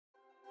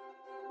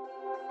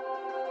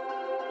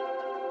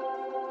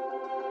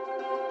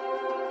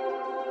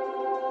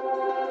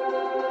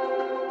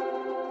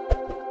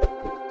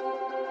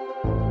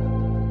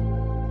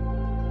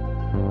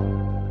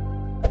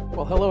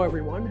hello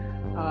everyone.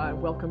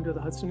 Welcome to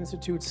the Hudson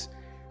Institute's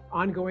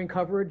ongoing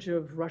coverage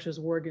of Russia's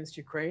war against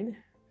Ukraine.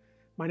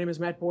 My name is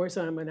Matt Boyce.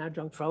 I'm an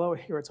adjunct fellow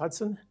here at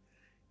Hudson.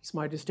 It's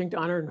my distinct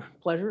honor and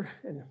pleasure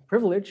and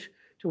privilege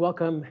to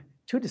welcome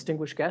two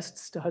distinguished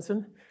guests to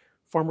Hudson,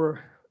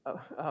 former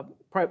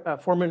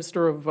Foreign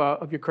Minister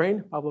of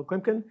Ukraine, Pavlo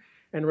Klimkin,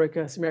 and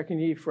Reka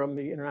Szemerkenyi from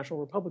the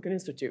International Republican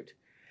Institute.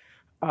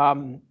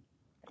 Pavlo,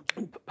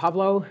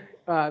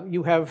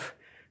 you have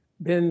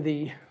been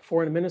the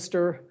foreign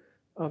minister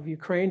of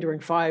Ukraine during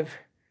 5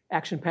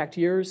 action-packed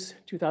years,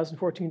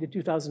 2014 to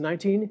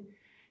 2019.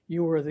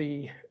 You were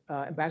the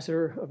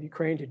ambassador of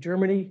Ukraine to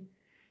Germany.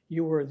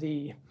 You were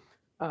the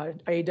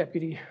a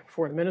deputy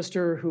foreign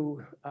minister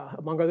who,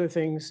 among other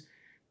things,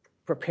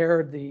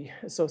 prepared the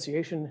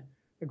association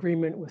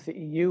agreement with the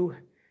EU.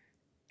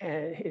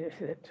 And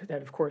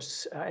that, of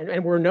course,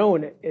 and we're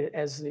known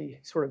as the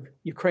sort of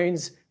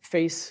Ukraine's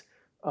face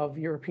of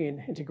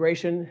European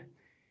integration.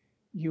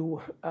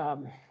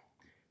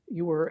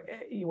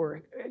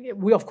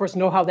 We of course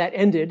know how that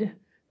ended.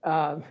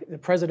 The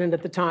president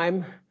at the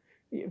time,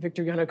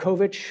 Viktor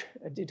Yanukovych,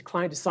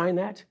 declined to sign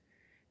that.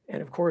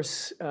 And of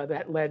course,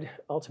 that led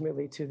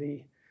ultimately to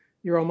the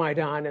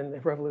Euromaidan and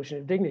the Revolution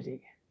of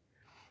Dignity.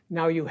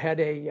 Now you had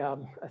a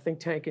think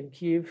tank in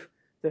Kyiv,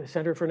 the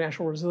Center for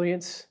National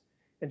Resilience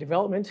and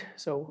Development.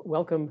 So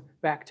welcome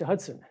back to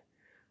Hudson.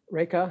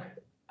 Reka,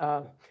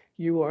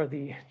 you are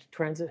the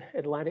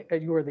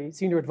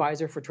senior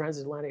advisor for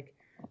Transatlantic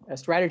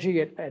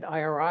Strategy at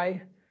IRI,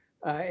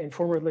 and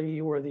formerly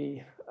you were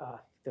the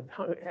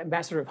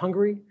ambassador of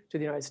Hungary to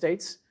the United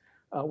States.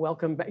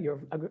 Welcome back.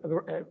 You're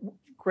a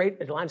great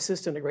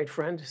Atlanticist and a great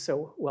friend,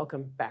 so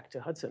welcome back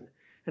to Hudson.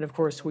 And of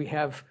course, we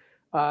have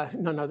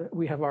none other.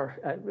 We have our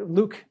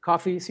Luke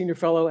Coffey, senior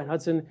fellow at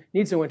Hudson,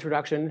 needs no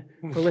introduction,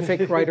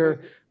 prolific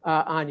writer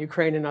on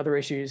Ukraine and other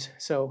issues.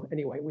 So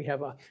anyway, we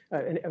have a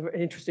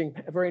very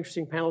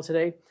interesting panel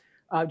today.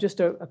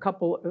 Just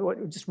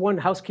one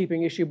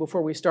housekeeping issue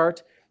before we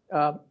start.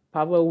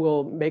 Pavlo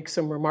will make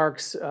some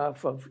remarks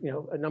of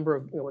a number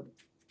of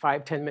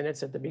 5-10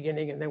 minutes at the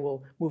beginning, and then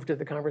we'll move to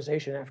the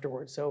conversation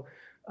afterwards. So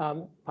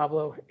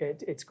Pavlo,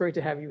 it's great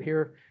to have you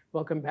here.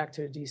 Welcome back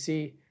to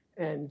DC,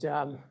 and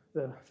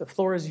the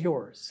floor is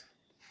yours.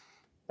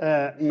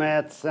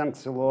 Matt,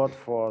 thanks a lot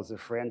for the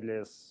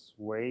friendliest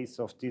ways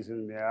of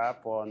teasing me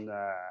up on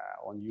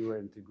your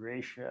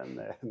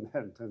integration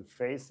and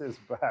faces,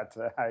 but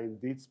I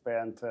indeed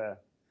spent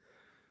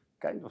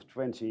kind of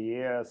 20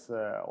 years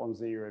on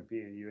the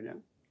European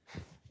Union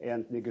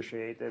and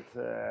negotiated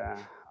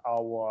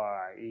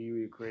our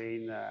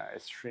EU-Ukraine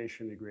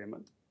association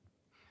agreement.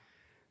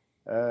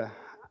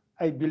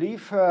 I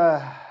believe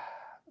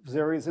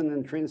there is an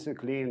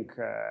intrinsic link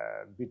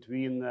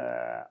between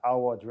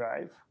our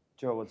drive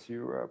towards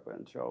Europe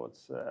and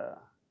towards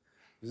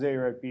the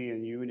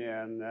European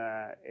Union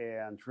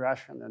and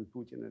Russian and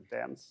Putin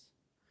attempts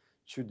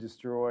to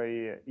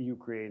destroy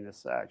Ukraine as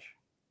such.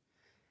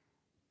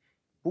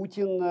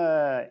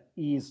 Putin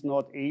is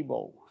not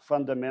able,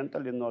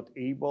 fundamentally not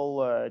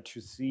able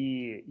to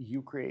see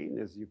Ukraine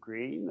as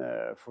Ukraine.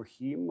 For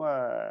him,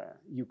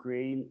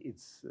 Ukraine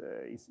is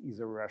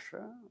either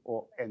Russia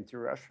or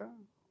anti-Russia,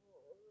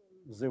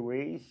 the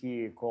way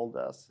he called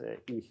us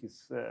in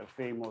his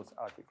famous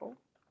article.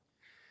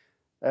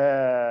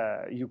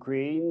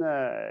 Ukraine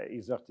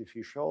is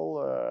artificial.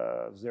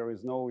 There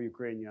is no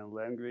Ukrainian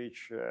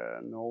language,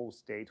 no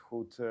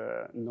statehood,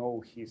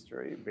 no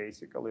history,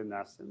 basically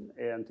nothing.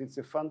 And it's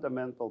a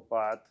fundamental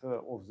part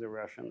of the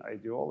Russian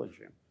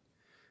ideology,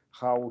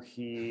 how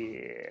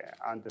he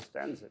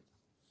understands it.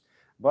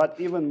 But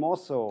even more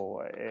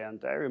so,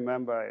 and I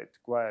remember it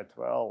quite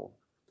well,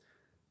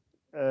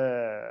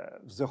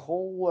 the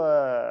whole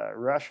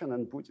Russian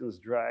and Putin's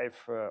drive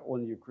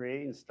on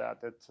Ukraine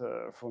started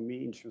for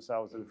me in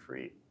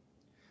 2003.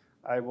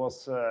 I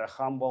was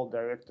humble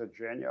Director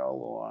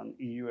General on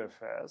EU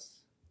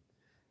affairs.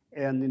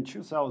 And in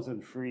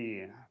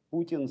 2003,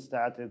 Putin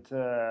started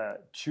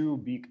 2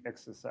 big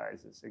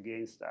exercises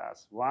against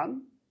us.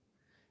 One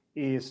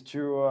is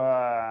to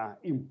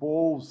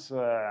impose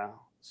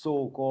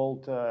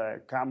so-called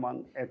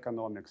common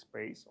economic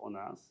space on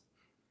us.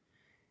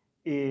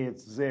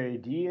 It's the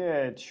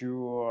idea to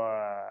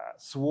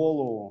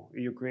swallow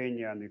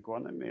Ukrainian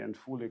economy and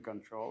fully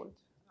control it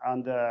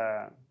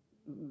under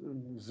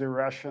the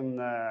Russian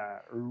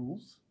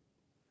rules.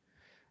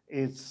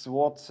 It's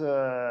what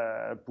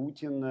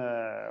Putin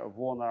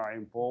wanna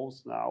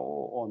impose now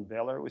on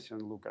Belarus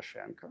and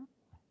Lukashenko.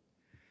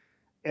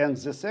 And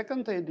the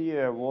second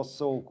idea was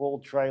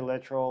so-called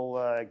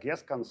trilateral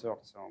gas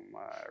consortium,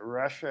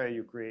 Russia,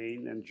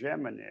 Ukraine, and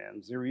Germany.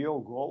 And the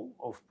real goal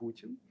of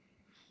Putin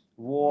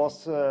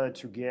was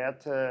to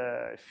get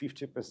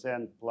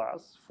 50%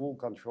 plus full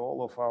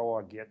control of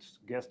our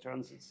gas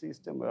transit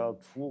system,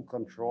 full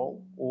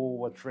control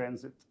over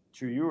transit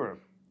to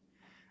Europe,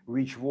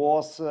 which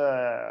was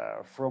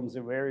from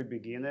the very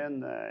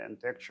beginning and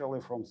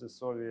actually from the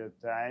Soviet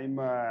time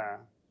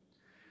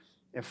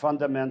a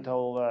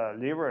fundamental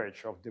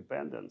leverage of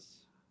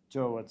dependence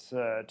towards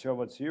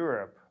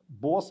Europe.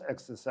 both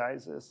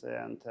exercises,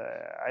 and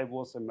I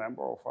was a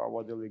member of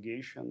our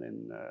delegation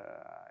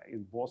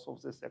in both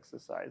of these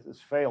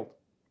exercises, failed.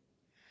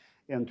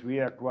 And we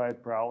are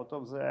quite proud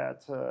of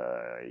that.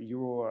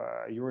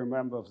 You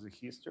remember the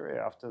history.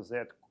 After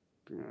that,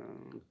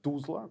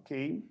 Tuzla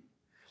came.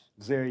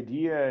 The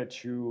idea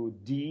to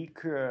dig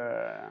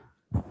the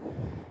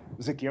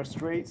Kiev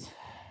Straits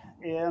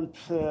and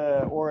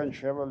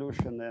Orange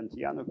Revolution and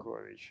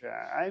Yanukovych.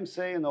 I'm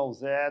saying all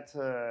that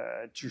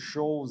to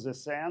show the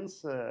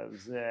sense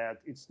that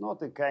it's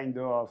not a kind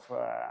of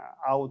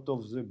out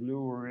of the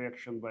blue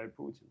reaction by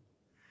Putin.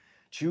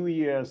 2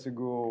 years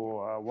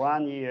ago,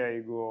 1 year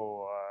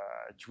ago,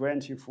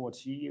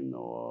 2014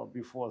 or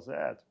before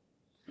that.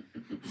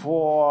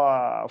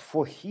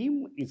 For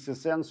him, it's a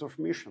sense of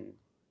mission.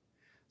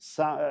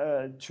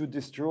 To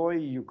destroy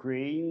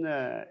Ukraine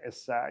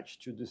as such,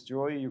 to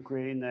destroy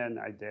Ukrainian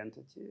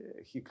identity.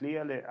 He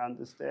clearly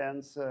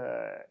understands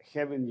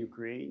having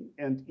Ukraine,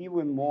 and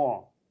even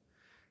more,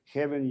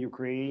 having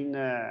Ukraine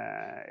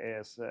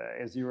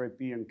as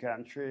European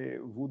country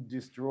would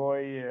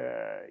destroy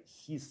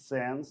his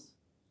sense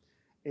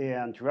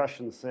and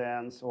Russian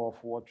sense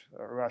of what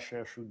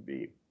Russia should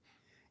be.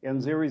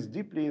 And there is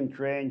deeply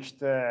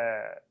entrenched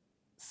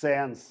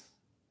sense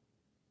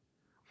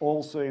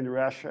also in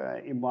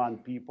Russia among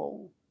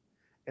people,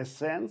 a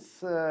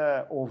sense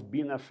of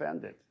being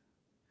offended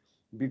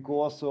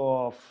because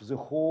of the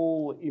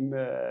whole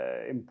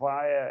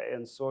empire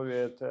and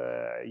Soviet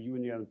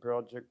Union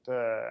project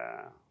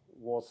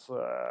was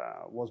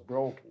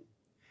broken.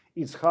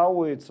 It's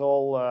how it's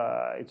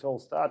all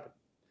started.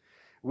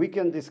 We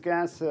can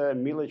discuss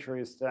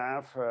military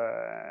stuff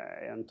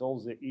and all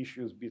the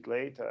issues a bit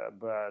later,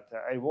 but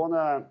I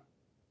wanna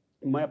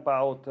map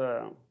out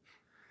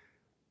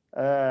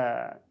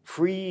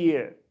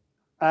 3,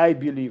 I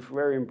believe,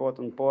 very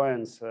important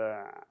points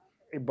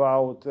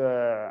about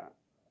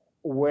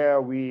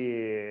where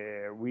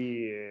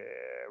we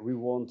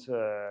want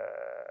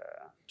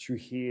to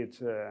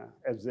hit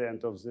at the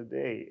end of the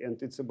day. And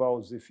it's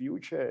about the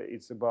future,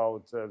 it's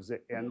about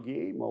the end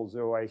game,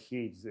 although I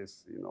hate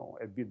this,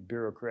 a bit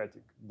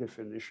bureaucratic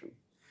definition.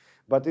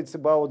 But it's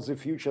about the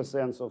future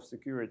sense of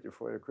security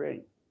for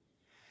Ukraine.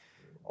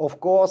 Of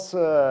course,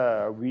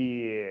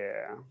 we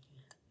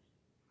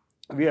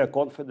are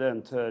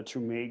confident to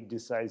make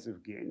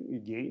decisive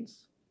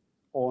gains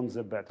on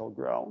the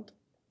battleground,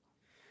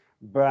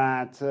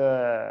 but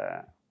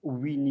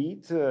we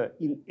need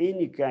in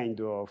any kind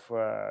of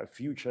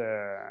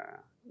future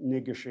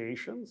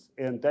negotiations,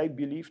 and I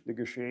believe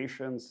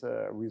negotiations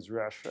with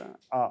Russia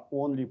are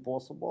only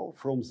possible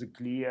from the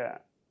clear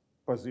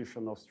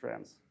position of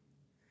strength.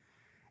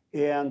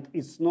 And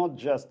it's not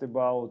just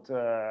about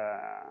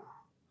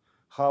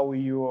how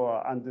you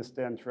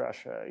understand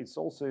Russia. It's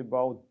also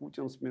about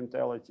Putin's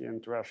mentality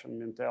and Russian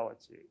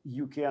mentality.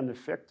 You can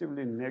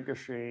effectively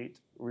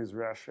negotiate with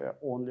Russia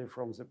only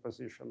from the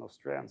position of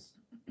strength.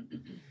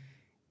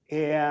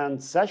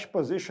 And such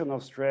position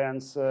of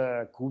strength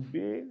could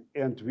be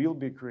and will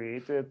be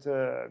created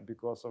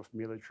because of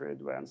military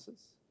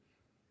advances.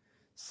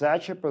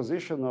 Such a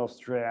position of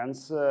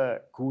strength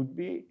could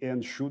be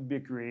and should be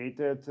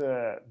created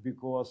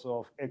because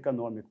of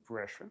economic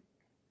pressure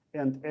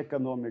and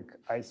economic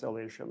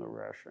isolation of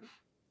Russia.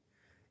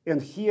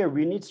 And here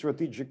we need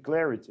strategic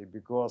clarity,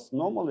 because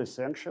normally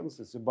sanctions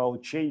is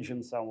about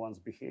changing someone's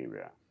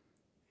behavior.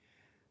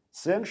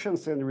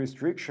 Sanctions and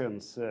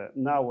restrictions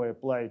now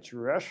applied to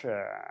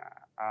Russia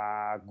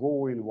are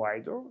going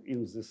wider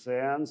in the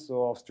sense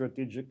of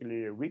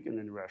strategically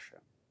weakening Russia.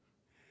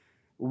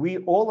 We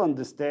all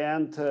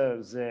understand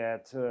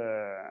that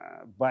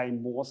by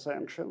more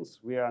sanctions,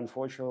 we are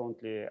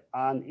unfortunately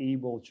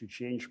unable to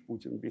change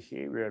Putin's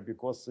behavior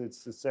because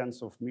it's a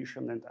sense of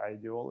mission and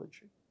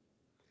ideology.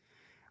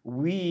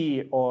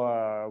 We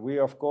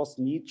of course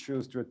need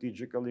to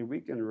strategically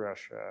weaken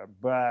Russia,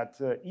 but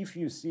if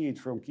you see it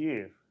from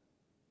Kiev,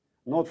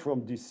 not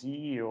from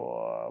DC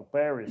or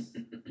Paris,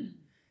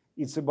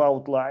 it's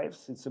about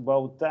lives, it's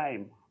about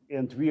time,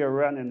 and we are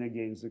running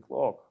against the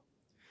clock.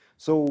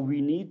 So we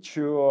need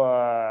to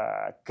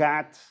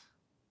cut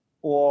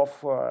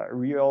off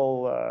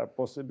real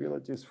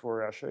possibilities for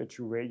Russia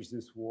to wage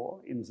this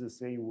war in the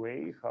same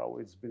way how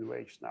it's been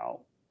waged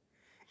now,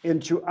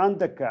 and to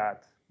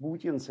undercut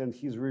Putin's and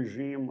his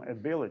regime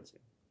ability.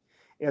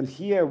 And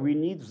here we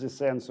need the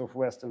sense of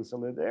Western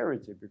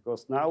solidarity,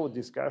 because now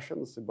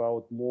discussions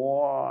about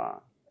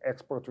more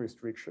export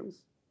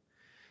restrictions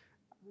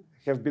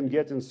have been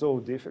getting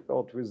so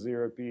difficult with the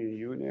European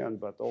Union,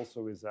 but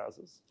also with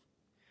others.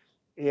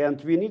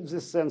 And we need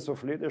this sense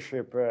of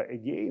leadership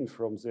again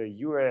from the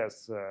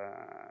US,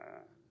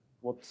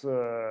 what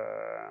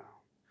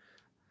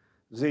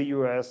the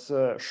US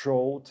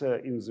showed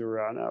in the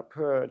run-up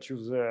to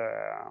the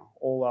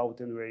all-out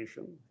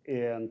invasion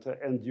and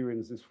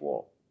during this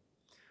war.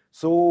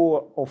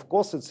 So, of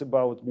course, it's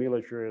about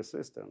military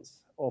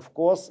assistance. Of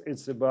course,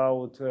 it's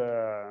about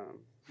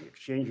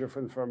exchange of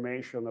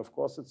information. Of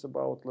course, it's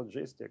about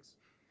logistics.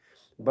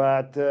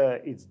 But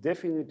it's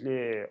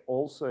definitely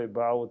also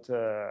about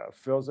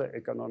further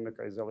economic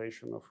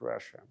isolation of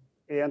Russia.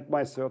 And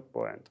my third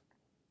point,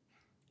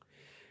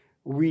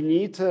 we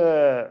need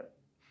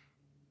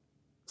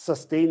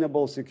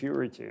sustainable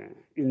security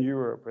in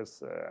Europe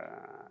as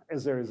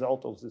a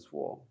result of this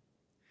war.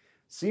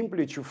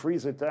 Simply to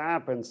freeze it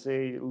up and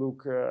say,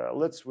 look,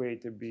 let's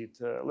wait a bit,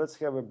 let's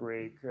have a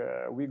break,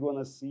 we're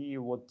gonna see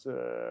what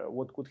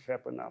could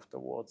happen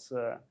afterwards,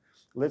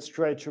 let's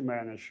try to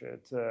manage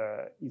it,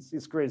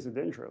 it's crazy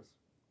dangerous.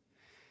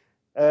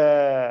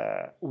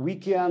 We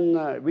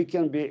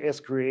can be as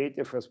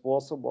creative as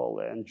possible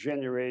and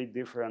generate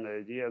different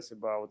ideas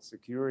about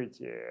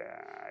security.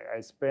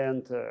 I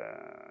spent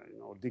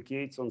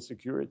decades on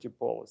security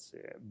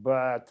policy,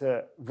 but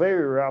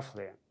very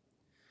roughly,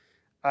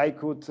 I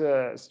could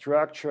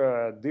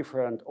structure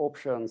different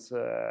options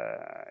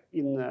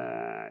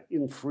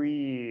in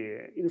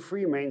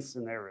three main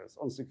scenarios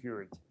on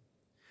security.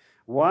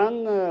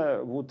 One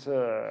would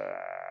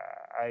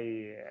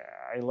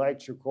I like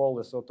to call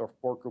a sort of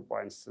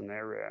porcupine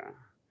scenario.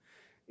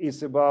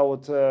 It's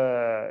about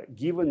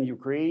giving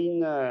Ukraine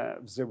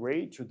the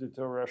way to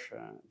deter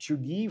Russia, to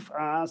give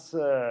us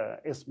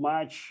as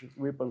much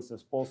weapons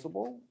as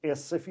possible,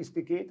 as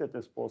sophisticated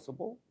as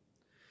possible,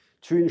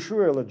 to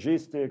ensure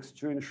logistics,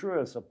 to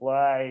ensure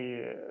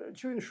supply,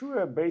 to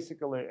ensure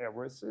basically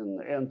everything,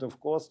 and of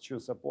course to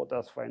support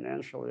us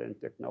financially and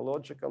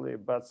technologically,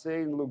 but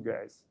saying, look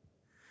guys,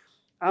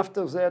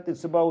 after that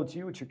it's about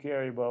you to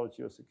care about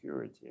your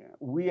security.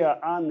 We are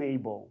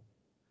unable,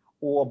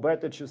 or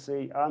better to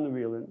say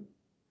unwilling,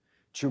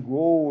 to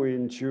go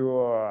into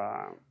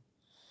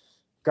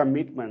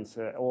commitments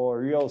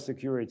or real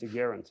security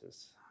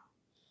guarantees.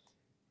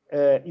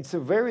 It's a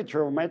very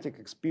traumatic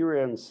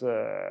experience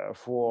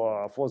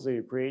for the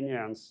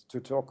Ukrainians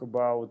to talk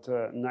about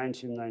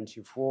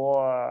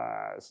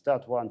 1994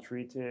 Stat 1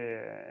 Treaty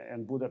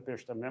and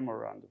Budapest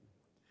Memorandum.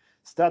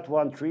 Stat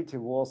 1 Treaty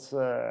was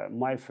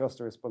my first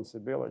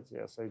responsibility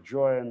as I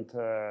joined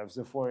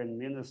the Foreign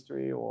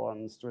Ministry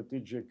on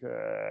strategic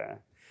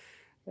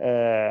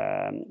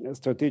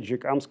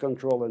arms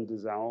control and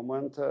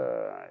disarmament.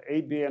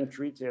 ABM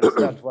Treaty and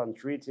Stat 1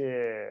 Treaty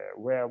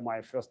were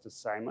my first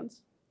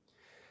assignments.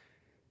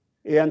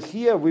 And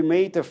here we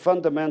made a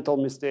fundamental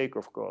mistake,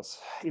 of course,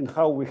 in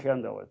how we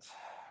handle it,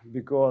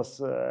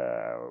 because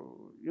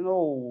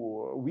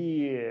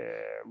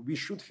we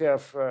should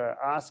have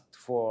asked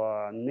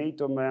for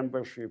NATO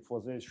membership, for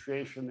the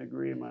association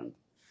agreement,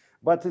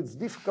 but it's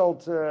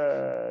difficult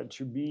to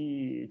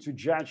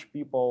judge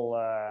people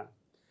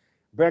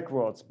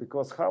backwards,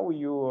 because how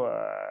you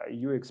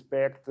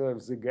expect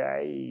the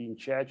guy in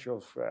charge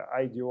of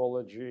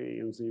ideology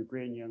in the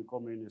Ukrainian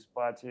Communist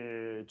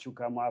Party to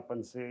come up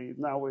and say,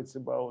 now it's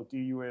about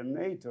EU and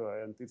NATO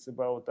and it's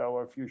about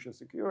our future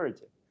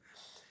security.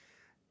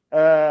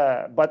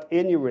 But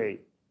anyway,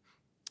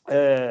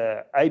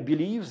 I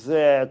believe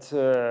that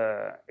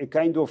a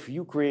kind of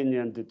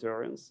Ukrainian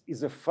deterrence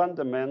is a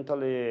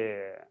fundamentally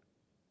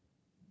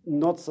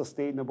not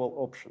sustainable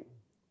option.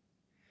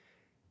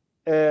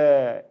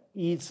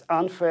 It's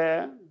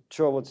unfair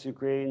towards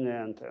Ukraine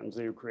and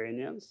the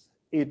Ukrainians.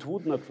 It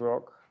would not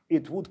work.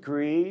 It would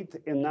create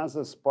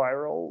another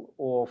spiral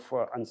of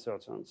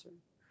uncertainty.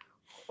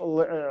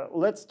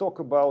 Let's talk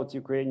about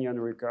Ukrainian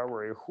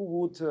recovery. Who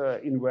would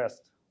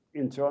invest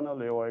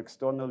internally or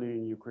externally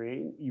in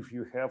Ukraine if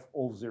you have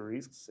all the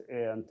risks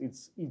and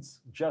it's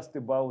just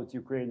about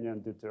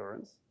Ukrainian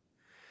deterrence?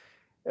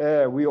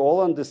 We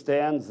all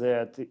understand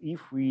that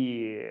if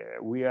we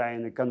are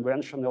in a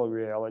conventional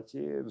reality,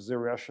 the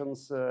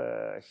Russians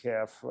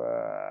have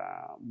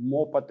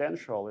more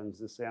potential in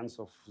the sense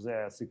of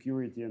their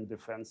security and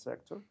defense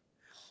sector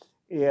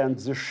and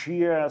the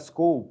sheer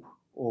scope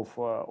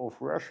of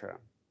Russia.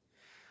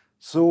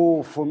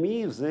 So for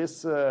me,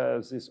 this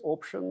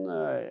option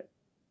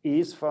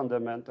is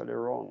fundamentally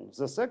wrong.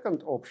 The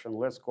second option,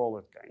 let's call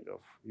it kind of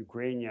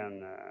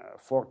Ukrainian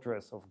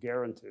fortress of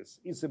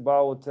guarantees, is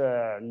about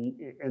a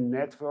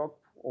network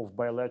of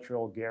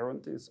bilateral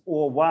guarantees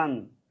or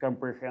one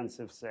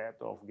comprehensive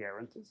set of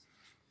guarantees,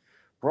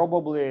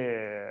 probably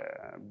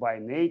by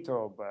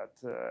NATO, but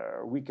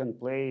we can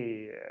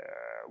play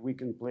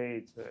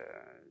it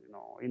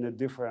in a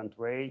different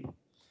way,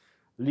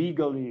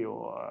 legally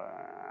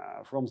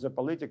or from the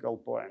political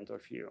point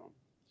of view.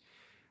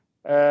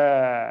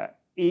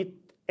 It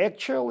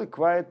actually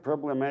quite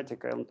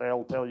problematic, and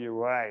I'll tell you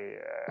why.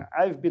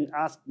 I've been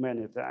asked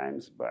many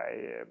times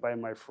by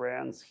my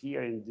friends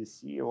here in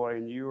DC or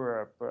in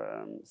Europe,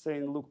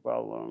 saying, look,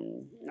 Pavlo,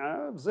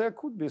 there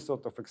could be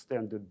sort of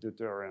extended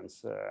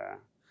deterrence. A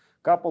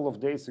couple of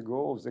days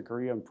ago, the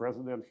Korean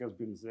president has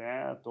been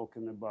there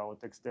talking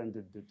about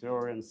extended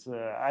deterrence.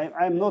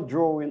 I'm not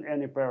drawing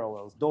any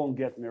parallels, don't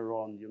get me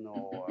wrong,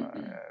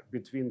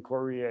 between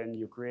Korea and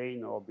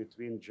Ukraine or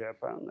between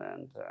Japan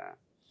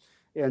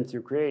and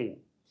Ukraine.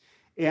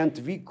 And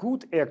we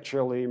could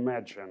actually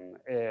imagine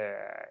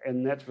a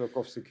network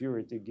of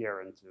security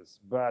guarantees.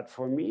 But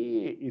for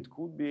me, it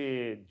could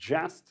be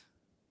just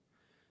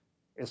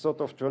a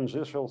sort of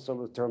transitional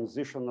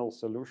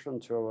solution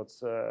towards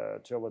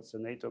the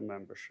NATO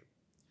membership.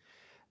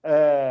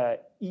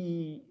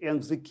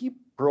 And the key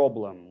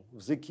problem,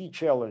 the key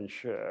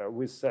challenge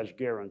with such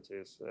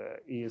guarantees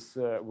is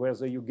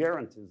whether you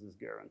guarantee these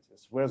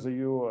guarantees, whether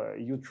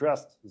you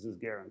trust these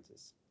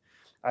guarantees.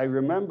 I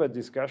remember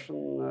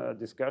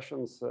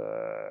discussions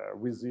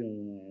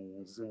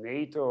within the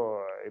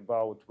NATO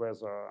about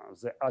whether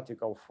the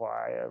Article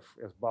 5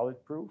 is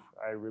bulletproof.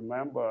 I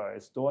remember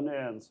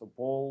Estonians or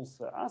Poles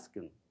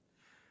asking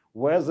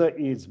whether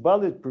it's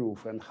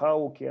bulletproof and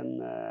how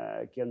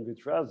can we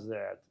trust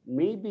that.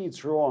 Maybe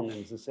it's wrong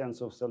in the sense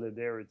of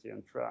solidarity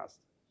and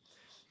trust,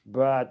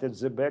 but at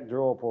the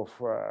backdrop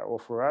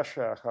of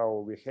Russia,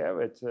 how we have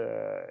it,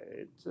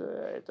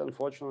 it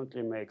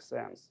unfortunately makes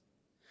sense.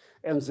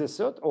 And the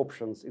third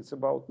option, it's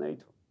about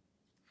NATO.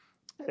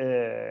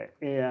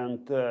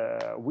 And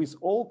with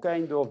all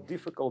kind of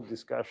difficult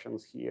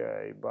discussions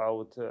here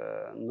about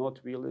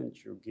not willing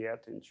to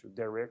get into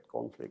direct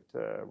conflict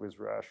with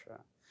Russia,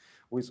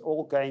 with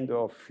all kind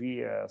of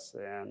fears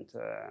and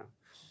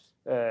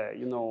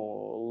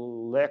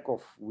lack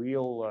of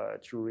will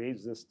to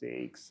raise the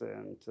stakes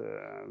and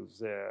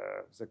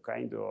the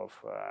kind of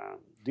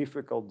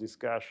difficult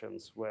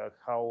discussions where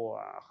how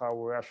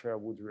Russia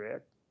would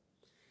react.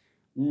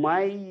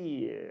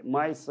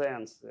 My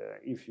sense,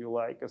 if you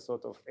like, a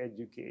sort of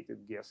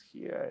educated guess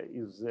here,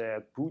 is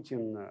that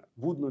Putin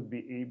would not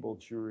be able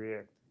to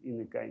react in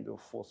a kind of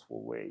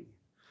forceful way.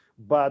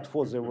 But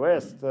for the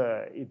West,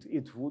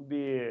 it would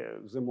be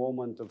the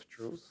moment of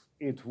truth.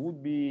 It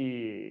would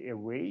be a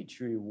way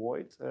to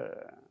avoid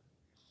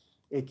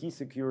a key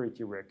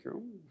security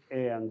vacuum.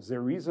 And the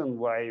reason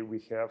why we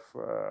have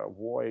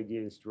war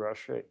against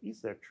Russia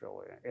is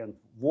actually, and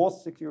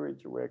was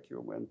security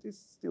vacuum, and is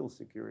still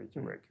security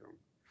vacuum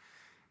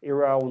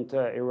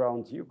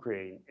around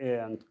Ukraine.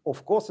 And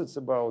of course, it's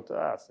about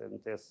us. And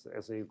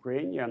as a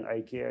Ukrainian, I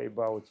care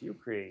about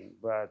Ukraine.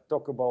 But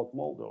talk about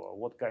Moldova.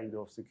 What kind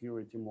of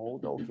security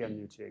model can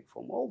you take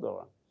for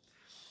Moldova?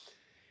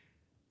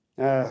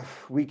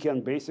 We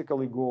can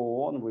basically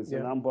go on with a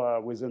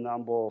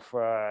number of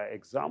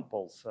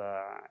examples,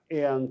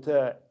 and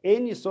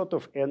any sort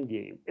of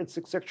endgame. It's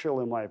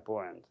actually my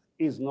point.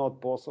 Is not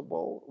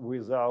possible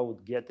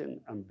without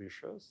getting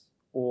ambitious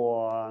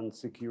on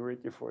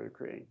security for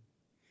Ukraine,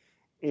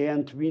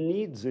 and we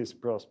need this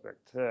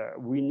prospect.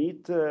 We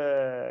need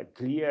a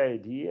clear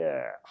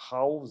idea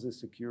how the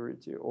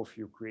security of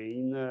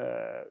Ukraine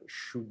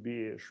should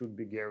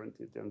be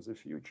guaranteed in the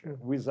future.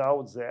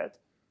 Without that,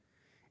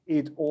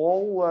 it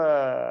all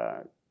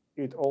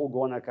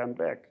gonna come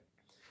back.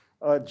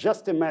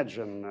 Just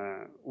imagine,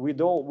 we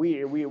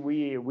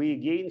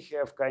again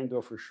have kind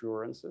of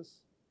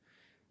assurances.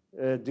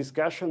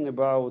 Discussion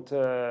about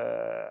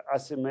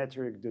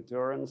asymmetric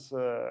deterrence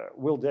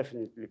will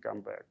definitely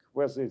come back,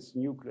 whether it's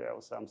nuclear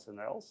or something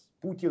else.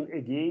 Putin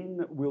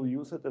again will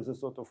use it as a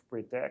sort of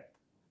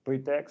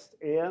pretext,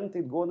 and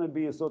it's gonna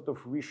be a sort of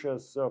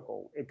vicious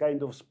circle, a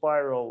kind of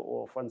spiral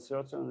of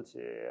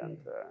uncertainty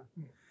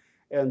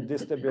and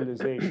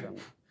destabilization.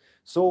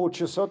 So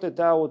to sort it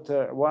out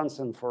once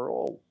and for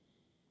all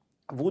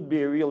would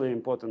be a really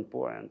important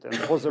point. And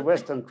for the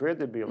Western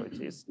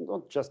credibility, it's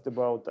not just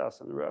about us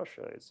and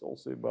Russia, it's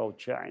also about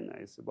China,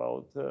 it's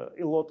about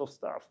a lot of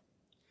stuff.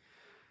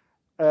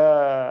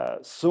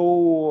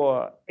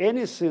 So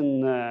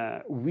anything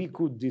we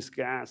could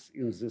discuss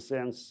in the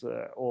sense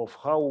of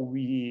how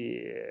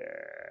we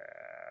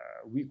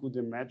could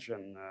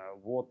imagine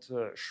what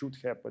should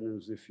happen in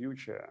the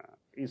future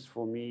is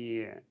for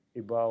me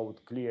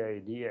about clear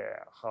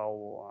idea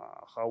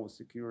how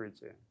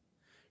security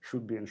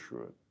should be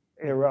ensured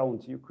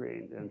around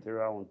Ukraine and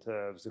around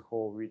the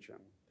whole region.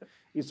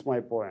 It's my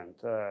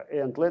point.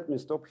 And let me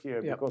stop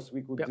here because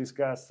we could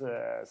discuss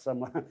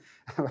some.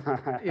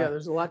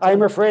 There's a lot.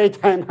 I'm afraid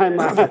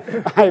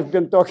I've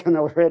been talking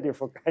already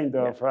for kind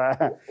of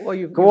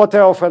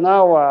quarter of an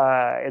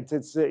hour.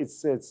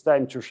 It's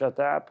time to shut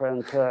up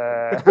and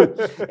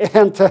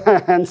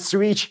and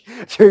switch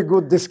to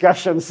good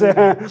discussions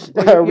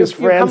with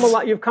friends.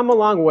 You've come a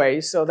long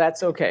way, so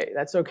that's okay.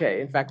 That's okay.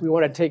 In fact, we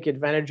want to take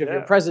advantage of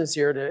your presence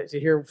here to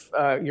hear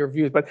your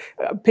views. But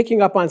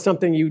picking up on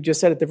something you just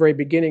said at the very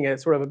beginning, and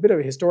it's sort of a bit of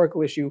a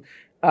historical issue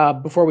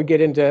before we get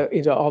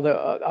into all the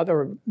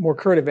other more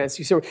current events.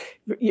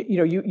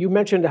 You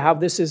mentioned how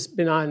this has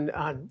been on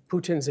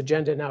Putin's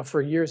agenda now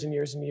for years and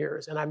years and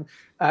years. And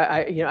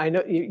I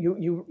know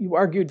you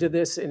argued to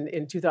this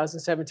in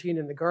 2017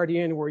 in The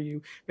Guardian, where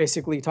you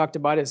basically talked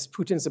about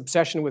Putin's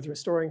obsession with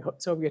restoring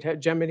Soviet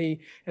hegemony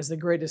as the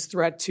greatest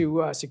threat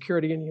to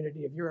security and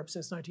unity of Europe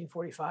since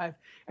 1945.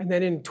 And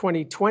then in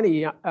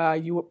 2020,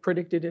 you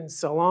predicted in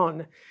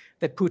Salon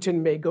that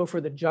Putin may go for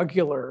the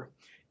jugular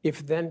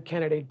if then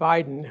candidate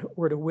Biden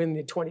were to win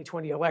the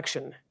 2020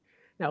 election.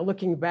 Now,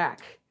 looking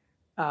back,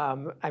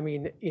 what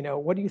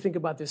do you think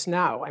about this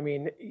now? I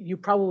mean, you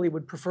probably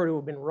would prefer to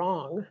have been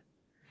wrong.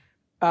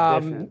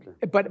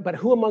 But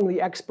who among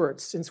the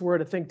experts, since we're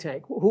at a think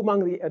tank, who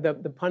among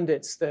the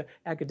pundits, the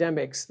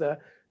academics, the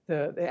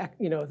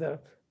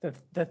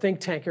the think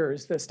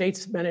tankers, the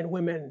statesmen and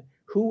women,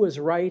 who was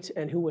right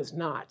and who was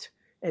not,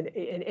 and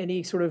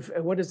any sort of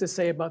what does this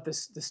say about the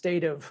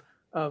state of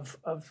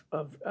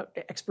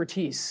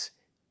expertise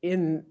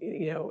in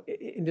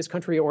in this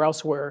country or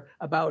elsewhere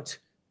about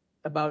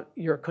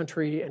your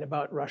country and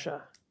about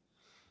Russia,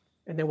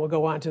 and then we'll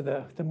go on to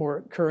the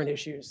more current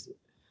issues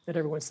that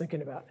everyone's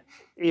thinking about.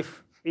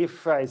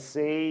 If I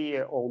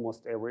say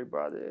almost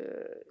everybody,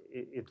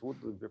 it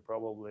wouldn't be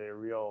probably a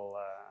real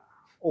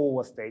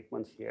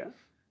overstatement here.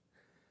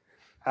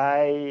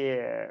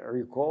 I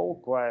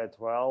recall quite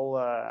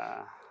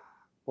well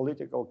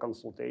political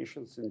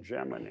consultations in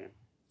Germany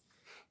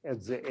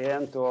at the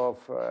end of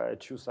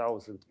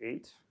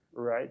 2008,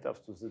 right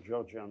after the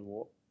Georgian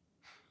War.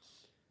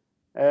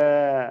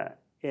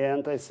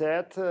 And I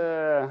said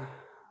to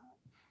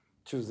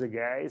the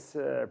guys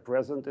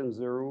present in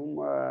the room,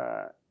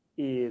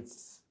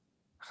 it's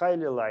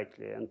highly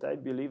likely, and I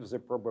believe the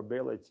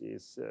probability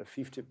is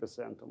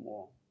 50% or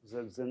more,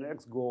 that the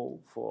next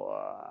goal for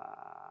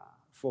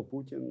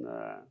Putin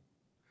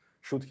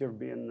should have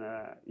been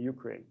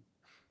Ukraine.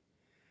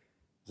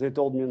 They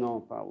told me, no,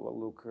 Pavlo,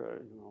 look,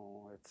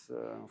 it's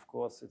of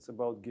course it's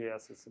about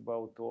gas, it's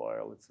about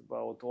oil, it's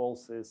about all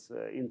this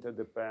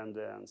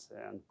interdependence,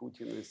 and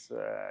Putin is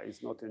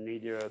not an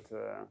idiot.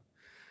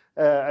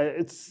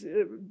 It's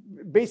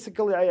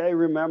basically I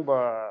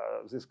remember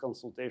these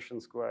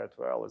consultations quite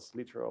well. It's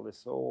literally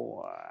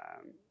so.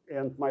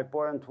 And my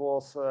point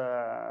was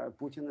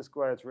Putin is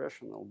quite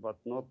rational, but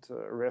not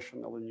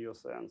rational in your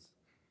sense.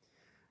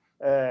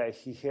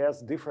 He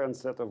has different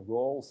set of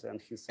goals,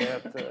 and he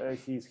said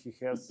he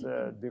has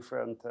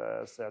different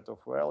set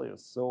of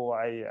values. So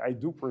I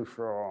do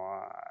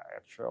prefer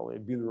actually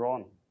being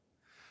wrong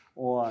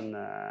on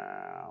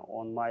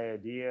my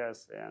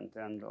ideas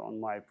and on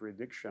my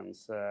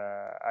predictions.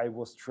 I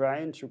was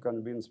trying to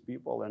convince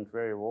people, and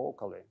very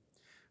vocally.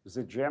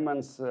 The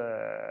Germans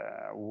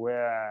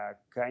were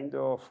kind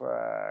of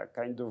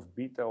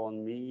bitter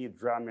on me,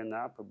 drumming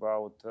up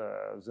about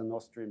the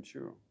Nord Stream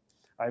 2.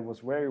 I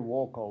was very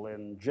vocal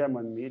in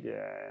German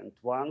media, and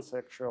once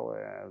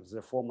actually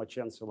the former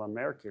Chancellor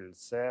Merkel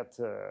said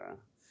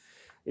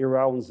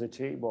around the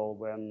table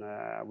when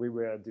we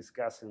were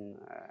discussing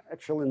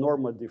actually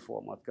Normandy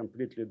format,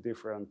 completely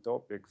different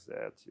topics,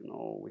 that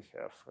we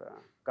have a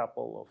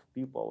couple of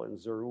people in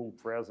the room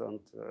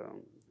present,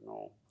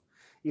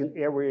 in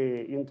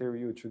every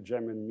interview to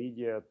German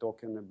media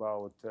talking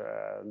about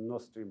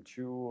Nord Stream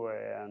 2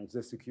 and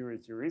the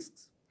security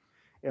risks.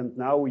 And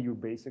now you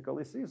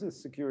basically see the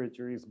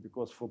security risk,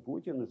 because for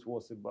Putin it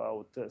was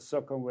about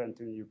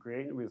circumventing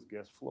Ukraine with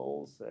gas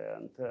flows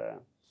and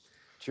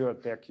to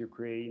attack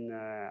Ukraine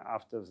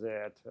after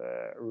that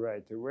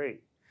right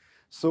away.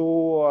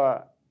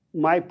 So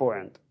my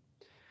point,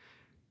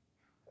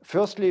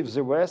 firstly, if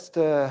the West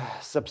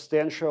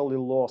substantially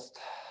lost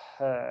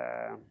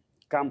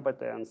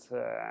competence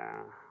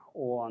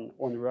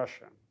on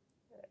Russia,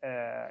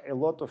 a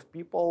lot of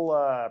people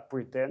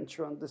pretend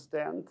to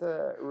understand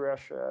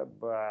Russia,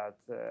 but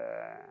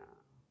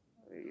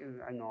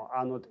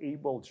are not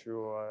able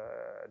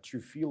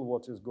to feel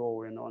what is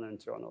going on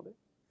internally.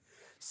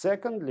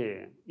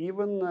 Secondly,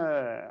 even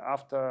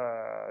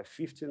after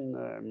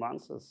 15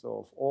 months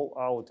of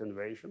all-out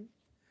invasion,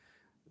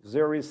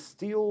 there is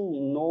still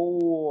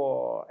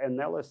no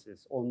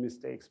analysis on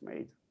mistakes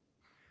made.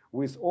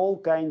 With all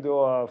kind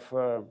of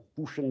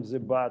pushing the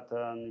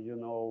button,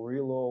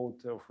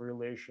 reload of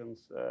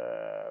relations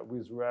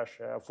with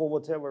Russia for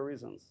whatever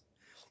reasons.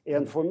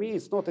 And for me,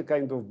 it's not a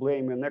kind of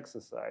blaming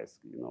exercise,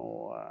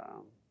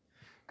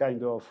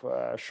 kind of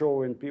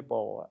showing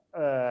people.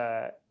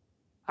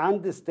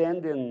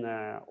 Understanding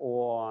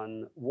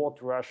on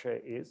what Russia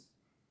is,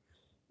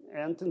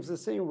 and in the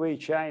same way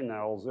China,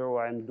 although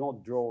I'm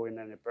not drawing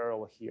any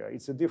parallel here,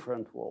 it's a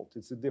different world,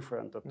 it's a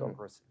different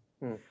autocracy,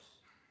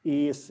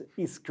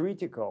 is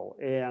critical,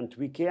 and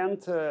we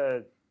can't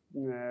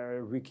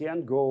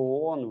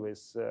go on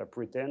with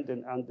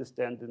pretending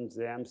understanding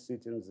them,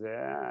 sitting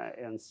there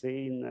and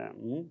saying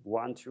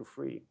 1, 2,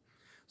 3.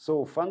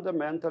 So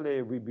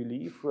fundamentally, we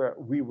believe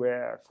we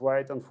were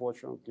quite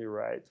unfortunately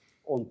right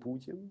on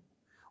Putin,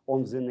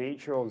 on the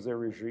nature of the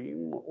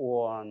regime,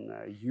 on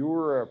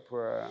Europe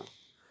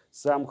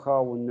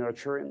somehow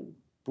nurturing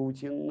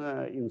Putin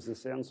in the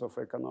sense of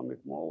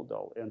economic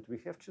model. And we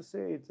have to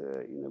say it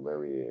in a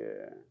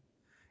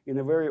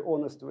very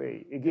honest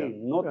way.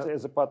 Again, not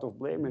as a part of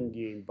blaming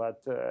game,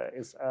 but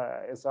as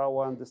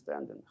our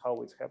understanding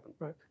how it's happened.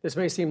 Right. This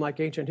may seem like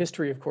ancient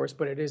history, of course,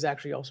 but it is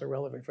actually also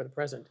relevant for the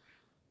present.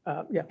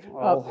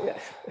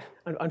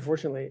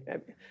 Unfortunately.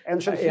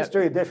 Ancient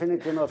history,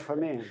 definitely not for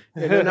me.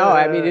 No,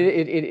 I mean,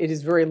 it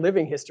is very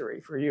living history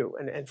for you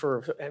and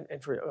for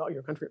all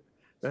your country.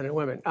 Men and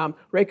women.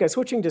 Reka,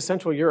 switching to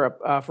Central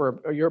Europe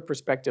for your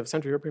perspective,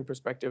 Central European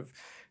perspective,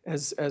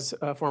 as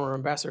a former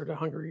ambassador to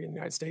Hungary and the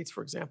United States,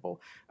 for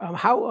example,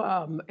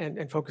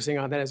 and focusing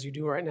on that as you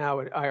do right now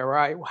at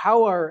IRI,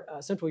 how are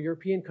Central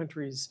European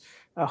countries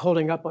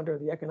holding up under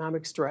the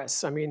economic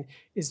stress? I mean,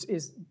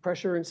 is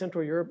pressure in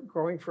Central Europe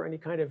growing for any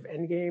kind of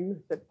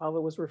endgame that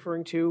Pavlo was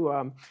referring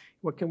to?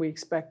 What can we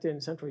expect in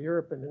Central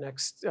Europe in the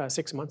next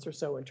 6 months or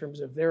so in terms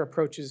of their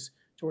approaches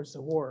towards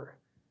the war?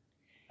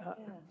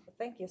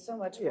 Thank you so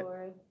much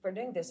for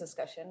doing this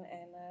discussion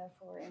and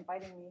for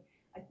inviting me.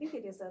 I think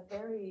it is a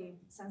very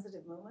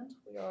sensitive moment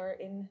we are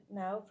in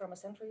now from a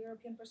Central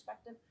European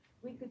perspective.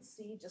 We could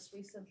see just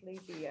recently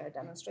the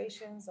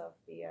demonstrations of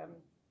the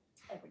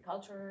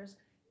agriculturers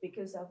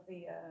because of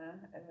the,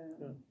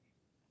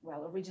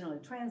 well, originally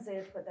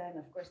transit, but then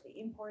of course the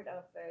import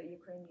of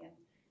Ukrainian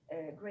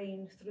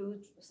grain through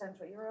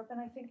Central Europe.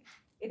 And I think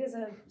it is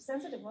a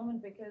sensitive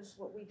moment because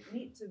what we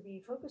need to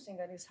be focusing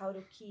on is how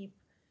to keep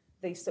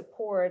the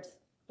support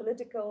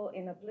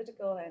in a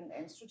political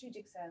and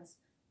strategic sense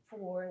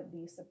for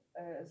the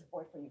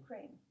support for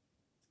Ukraine.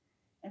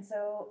 And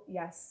so,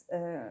 yes,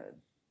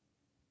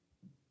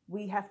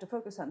 we have to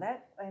focus on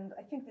that. And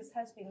I think this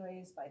has been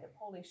raised by the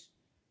Polish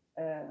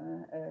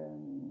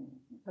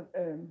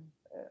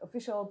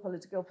official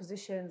political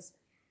positions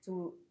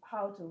to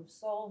how to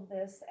solve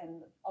this,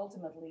 and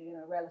ultimately,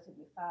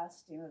 relatively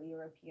fast, the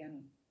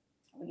European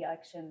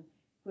reaction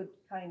could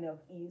kind of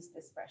ease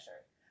this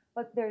pressure.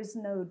 But there's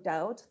no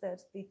doubt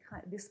that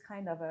this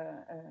kind of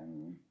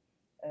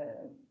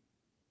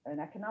an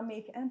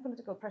economic and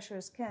political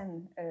pressures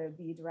can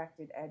be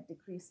directed at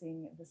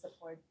decreasing the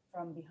support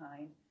from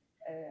behind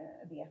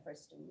the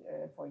efforts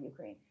for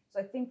Ukraine. So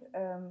I think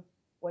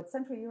what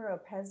Central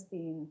Europe has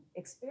been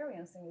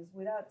experiencing is,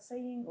 without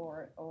saying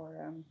or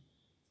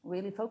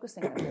really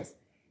focusing on this,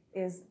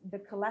 is the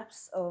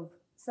collapse of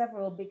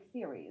several big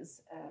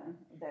theories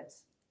that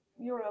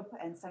Europe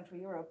and Central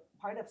Europe,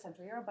 part of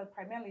Central Europe, but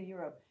primarily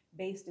Europe,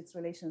 based its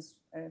relations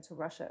to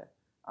Russia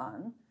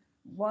on.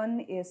 One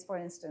is, for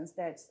instance,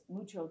 that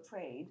mutual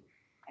trade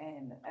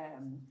and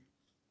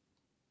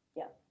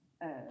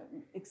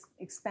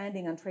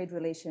expanding on trade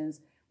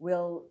relations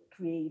will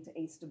create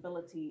a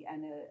stability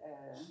and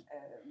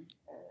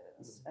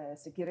a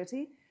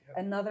security. Yep.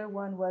 Another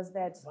one was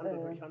that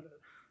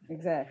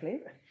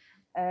exactly.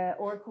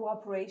 Or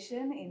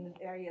cooperation in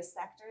various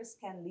sectors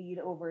can lead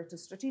over to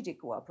strategic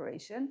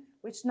cooperation,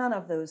 which none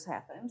of those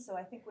happened. So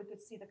I think we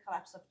could see the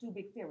collapse of two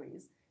big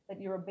theories that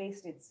Europe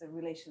based its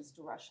relations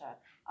to Russia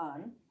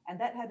on, and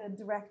that had a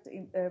direct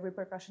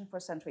repercussion for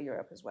Central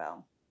Europe as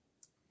well.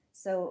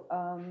 So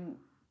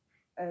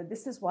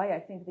this is why I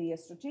think the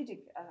strategic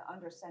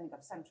understanding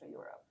of Central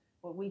Europe,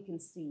 what we can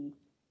see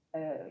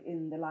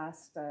in the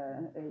last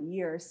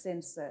year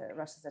since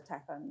Russia's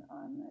attack on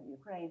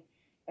Ukraine,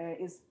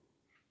 is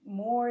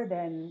more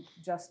than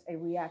just a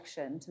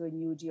reaction to a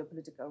new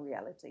geopolitical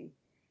reality.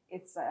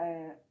 It's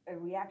a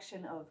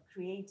reaction of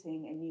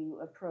creating a new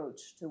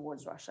approach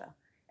towards Russia.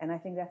 And I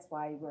think that's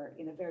why we're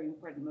in a very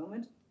important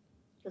moment,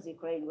 because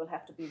Ukraine will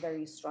have to be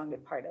very strongly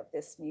part of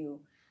this new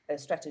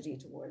strategy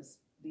towards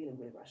dealing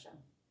with Russia.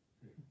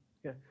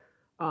 Yeah.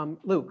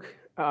 Luke,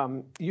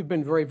 you've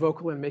been very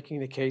vocal in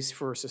making the case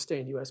for a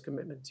sustained U.S.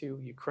 commitment to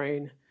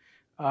Ukraine.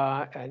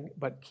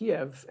 But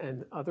Kiev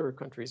and other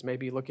countries may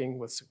be looking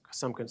with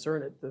some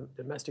concern at the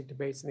domestic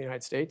debates in the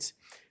United States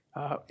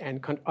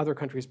and other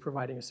countries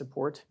providing a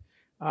support.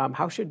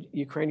 How should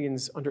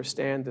Ukrainians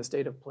understand the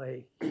state of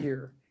play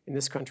here in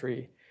this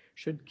country?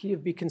 Should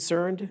Kiev be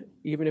concerned,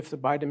 even if the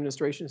Biden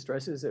administration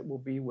stresses it will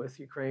be with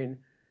Ukraine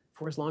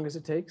for as long as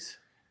it takes?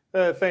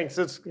 Thanks.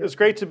 It's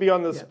great to be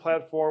on this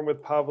platform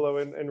with Pavlo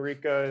and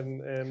Reka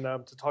and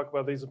to talk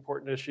about these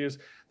important issues.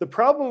 The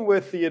problem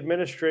with the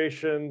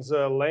administration's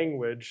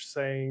language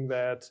saying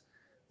that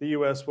the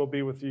U.S. will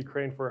be with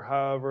Ukraine for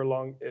however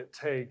long it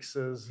takes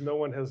is no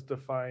one has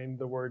defined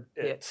the word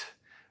it.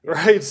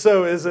 Right?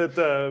 So is it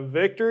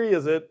victory?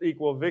 Is it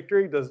equal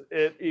victory? Does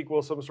it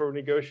equal some sort of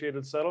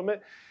negotiated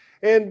settlement?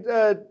 And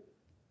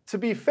to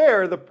be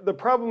fair, the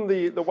problem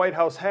the White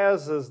House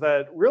has is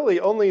that really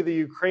only the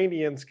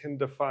Ukrainians can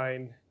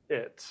define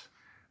it.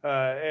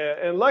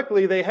 And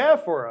luckily they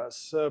have for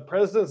us.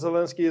 President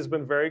Zelensky has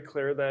been very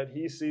clear that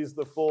he sees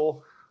the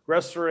full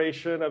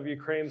restoration of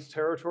Ukraine's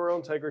territorial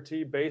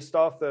integrity based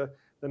off the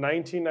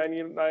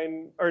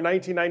 1999 or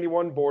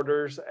 1991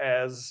 borders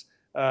as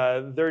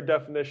their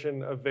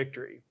definition of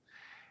victory.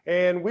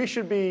 And we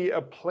should be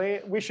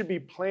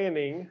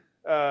planning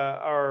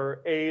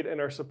our aid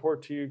and our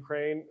support to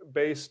Ukraine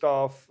based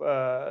off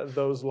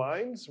those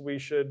lines. We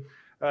should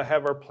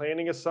have our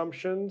planning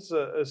assumptions,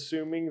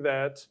 assuming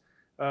that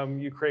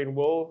Ukraine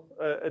will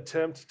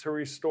attempt to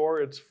restore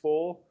its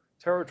full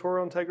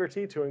territorial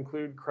integrity, to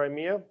include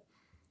Crimea.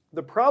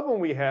 The problem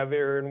we have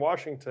here in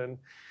Washington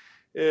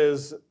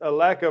is a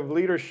lack of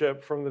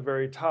leadership from the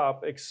very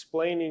top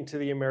explaining to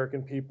the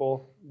American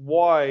people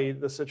why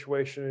the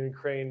situation in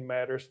Ukraine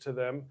matters to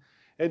them,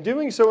 and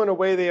doing so in a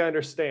way they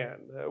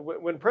understand.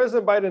 When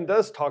President Biden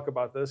does talk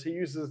about this, he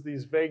uses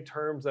these vague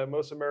terms that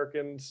most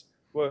Americans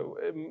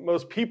what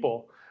most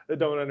people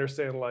don't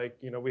understand, like,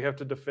 we have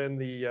to defend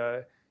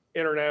the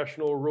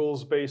international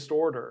rules-based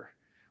order.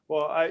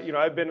 Well,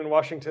 I've been in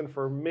Washington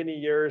for many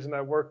years, and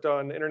I worked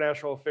on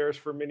international affairs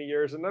for many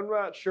years, and I'm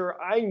not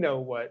sure I know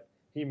what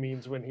he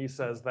means when he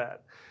says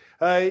that.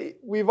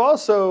 We've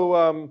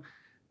also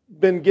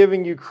been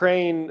giving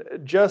Ukraine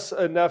just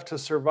enough to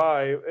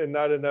survive and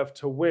not enough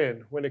to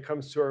win when it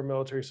comes to our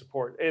military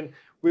support. And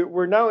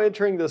we're now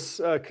entering this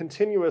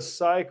continuous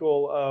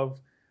cycle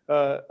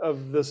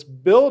of this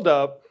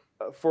buildup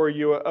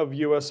of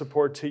U.S.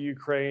 support to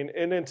Ukraine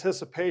in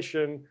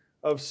anticipation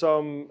of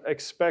some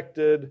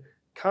expected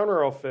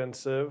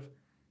counteroffensive.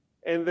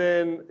 And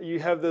then you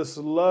have this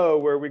low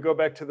where we go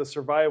back to the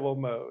survival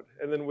mode.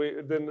 And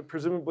then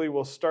presumably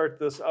we'll start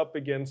this up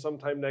again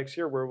sometime next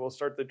year, where we'll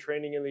start the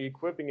training and the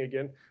equipping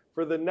again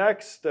for the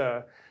next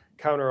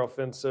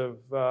counteroffensive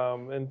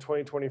in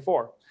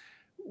 2024.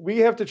 We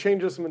have to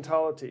change this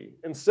mentality.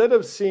 Instead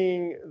of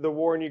seeing the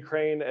war in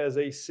Ukraine as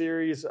a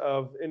series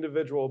of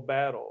individual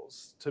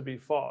battles to be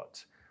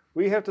fought,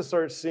 we have to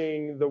start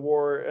seeing the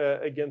war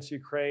against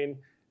Ukraine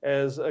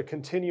as a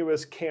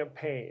continuous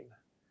campaign,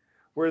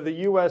 where the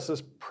U.S.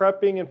 is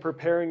prepping and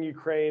preparing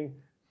Ukraine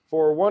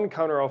for one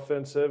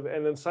counteroffensive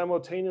and then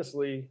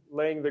simultaneously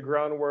laying the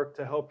groundwork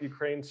to help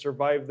Ukraine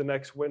survive the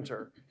next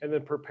winter and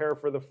then prepare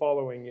for the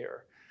following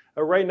year.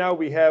 Right now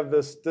we have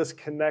this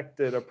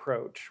disconnected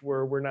approach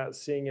where we're not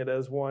seeing it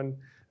as one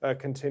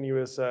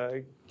continuous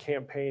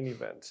campaign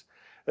event.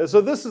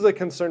 So this is a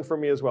concern for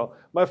me as well.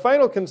 My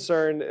final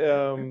concern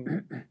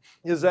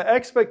is that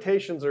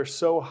expectations are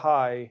so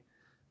high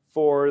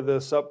for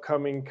this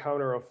upcoming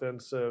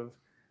counteroffensive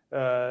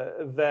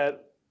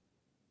that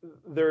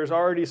there's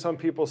already some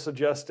people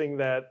suggesting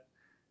that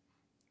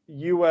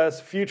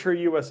future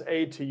U.S.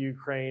 aid to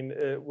Ukraine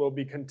will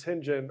be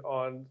contingent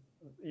on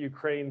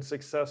Ukraine's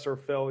success or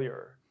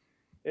failure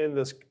in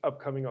this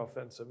upcoming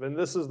offensive. And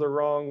this is the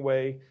wrong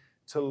way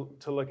to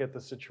look at the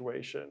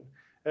situation.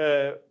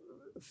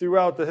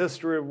 Throughout the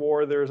history of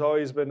war, there's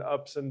always been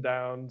ups and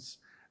downs.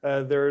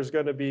 There's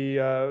going to be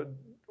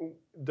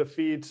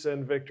defeats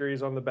and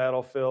victories on the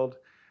battlefield.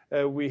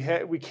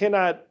 We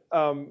cannot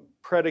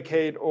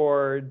predicate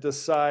or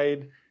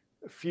decide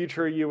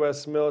future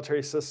U.S. military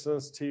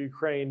assistance to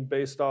Ukraine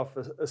based off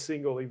a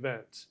single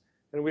event.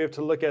 And we have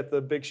to look at the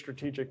big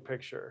strategic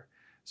picture.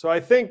 So I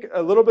think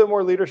a little bit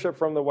more leadership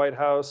from the White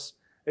House,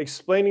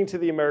 explaining to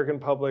the American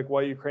public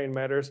why Ukraine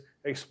matters,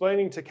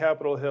 explaining to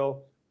Capitol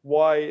Hill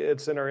why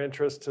it's in our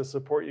interest to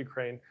support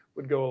Ukraine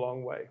would go a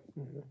long way.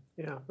 Mm-hmm.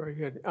 Yeah, very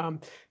good.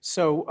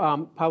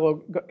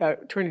 Pavlo,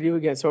 turning to you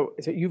again. So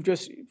you've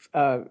just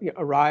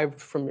arrived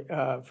from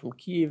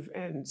Kyiv,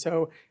 and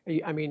so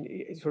I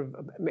mean, sort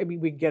of maybe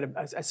we get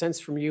a sense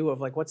from you of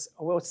like what's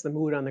the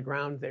mood on the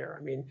ground there.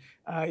 I mean,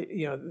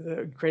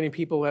 the Ukrainian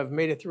people have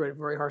made it through a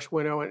very harsh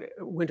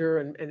winter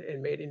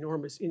and made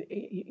enormous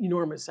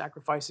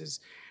sacrifices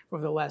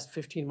over the last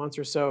 15 months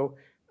or so.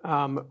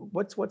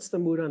 What's the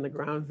mood on the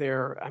ground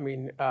there? I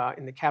mean,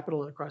 in the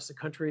capital and across the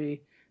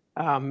country.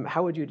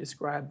 How would you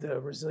describe the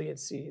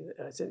resiliency?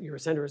 Your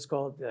center is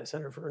called the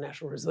Center for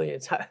National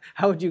Resilience.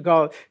 How would you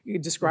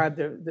describe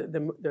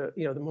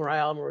the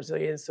morale and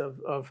resilience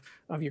of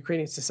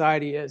Ukrainian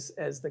society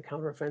as the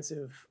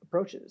counteroffensive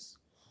approaches?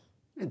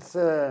 It's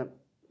an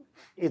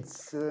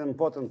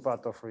important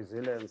part of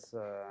resilience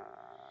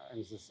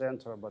in the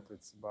center, but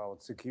it's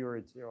about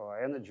security or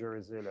energy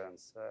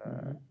resilience,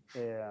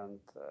 and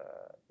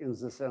in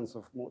the sense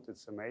of mood,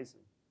 it's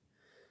amazing.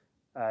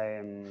 I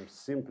am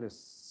simply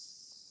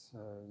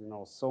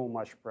so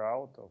much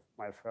proud of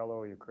my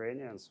fellow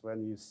Ukrainians when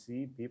you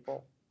see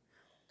people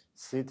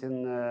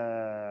sitting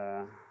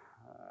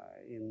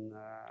in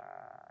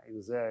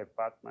their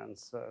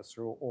apartments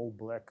through all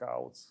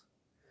blackouts,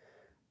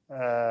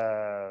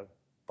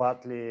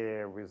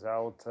 partly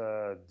without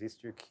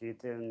district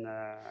heating,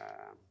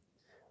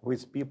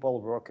 with people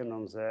working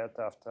on that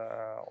after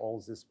all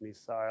these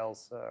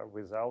missiles,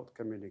 without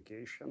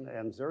communication.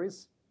 And there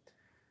is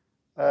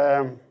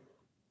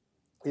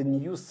a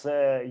new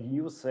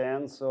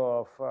sense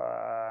of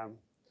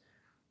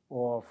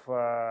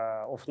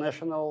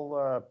national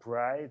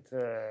pride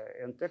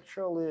and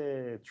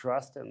actually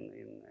trust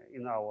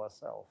in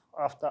ourselves.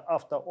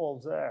 After all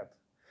that,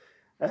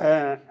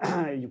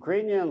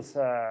 Ukrainians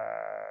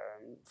are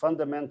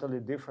fundamentally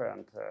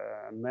different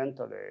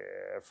mentally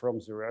from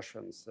the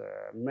Russians.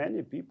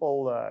 Many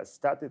people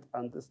started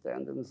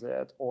understanding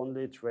that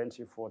only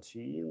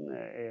 2014,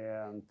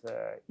 and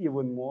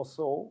even more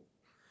so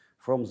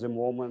from the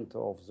moment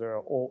of their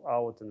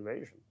all-out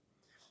invasion.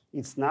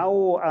 It's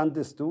now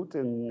understood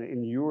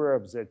in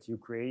Europe that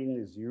Ukraine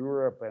is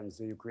Europe and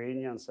the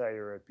Ukrainians are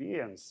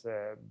Europeans.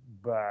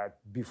 But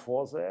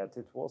before that,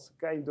 it was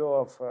kind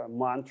of a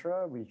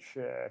mantra which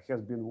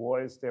has been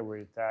voiced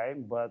every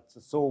time, but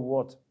so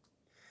what?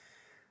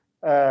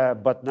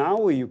 But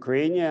now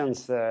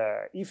Ukrainians,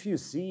 if you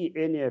see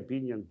any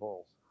opinion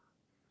poll,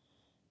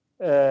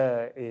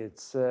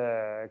 It's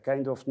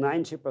kind of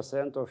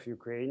 90% of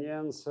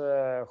Ukrainians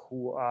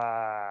who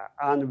are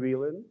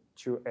unwilling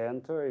to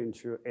enter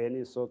into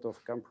any sort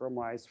of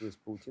compromise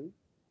with Putin.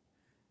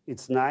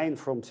 It's 9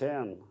 from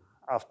 10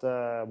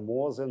 after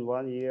more than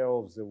 1 year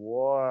of the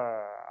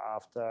war,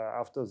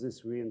 after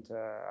this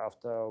winter,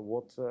 after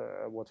what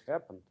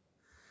happened.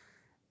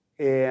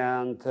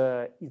 And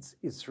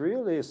it's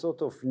really a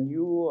sort of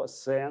new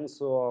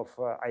sense of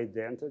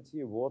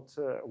identity,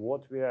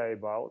 what we are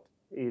about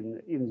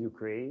in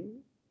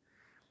Ukraine.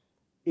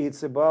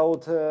 It's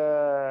about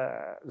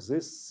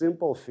this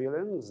simple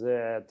feeling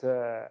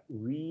that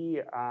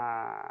we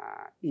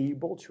are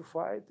able to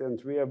fight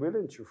and we are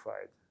willing to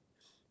fight,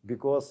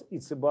 because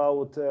it's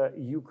about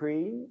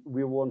Ukraine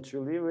we want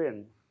to live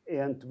in,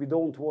 and we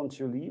don't want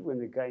to live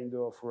in a kind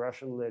of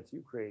Russian-led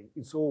Ukraine.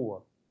 It's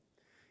over.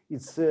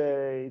 It's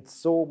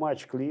so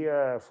much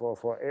clear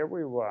for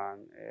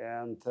everyone,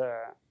 and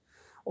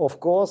of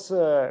course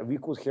we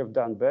could have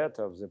done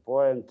better. The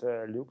point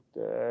Luke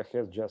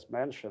has just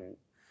mentioned.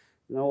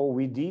 You know,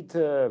 we did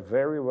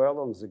very well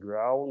on the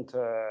ground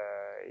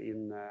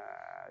in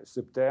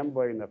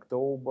September, in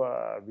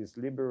October, with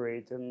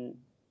liberating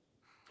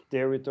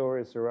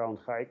territories around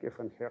Kharkiv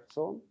and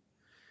Hudson.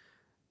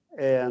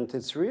 And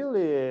it's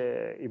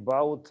really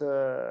about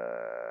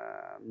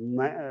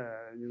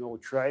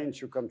trying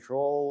to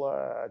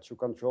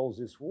control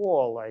this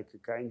war, like a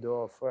kind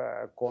of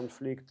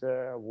conflict.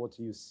 What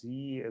you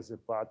see as a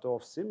part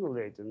of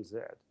simulating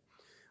that.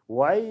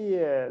 Why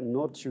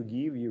not to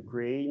give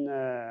Ukraine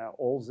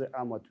all the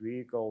armored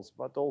vehicles,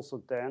 but also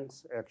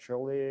tanks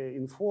actually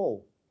in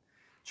full,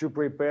 to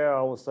prepare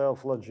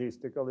ourselves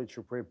logistically,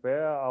 to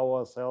prepare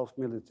ourselves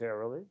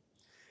militarily.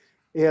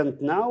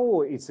 And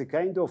now it's a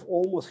kind of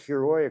almost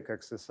heroic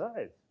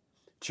exercise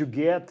to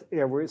get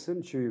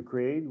everything to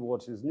Ukraine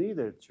what is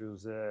needed to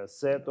the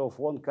set of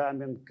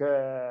oncoming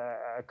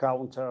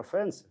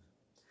counteroffensive.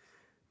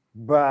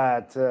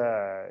 But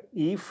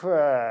if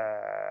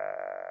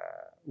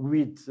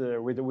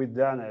we'd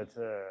done it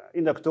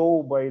in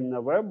October, in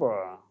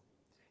November,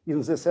 in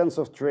the sense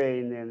of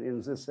training,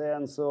 in the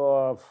sense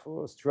of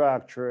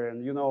structure,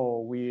 and you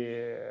know,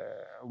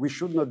 we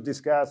should not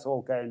discuss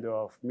all kind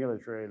of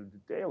military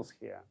details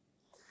here.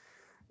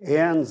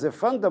 And the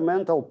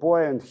fundamental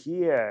point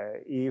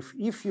here, if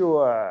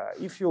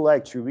you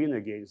like to win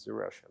against the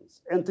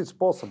Russians, and it's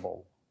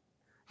possible,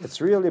 it's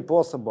really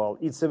possible.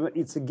 It's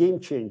a game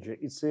changer.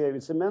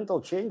 It's a mental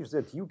change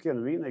that you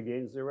can win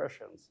against the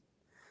Russians.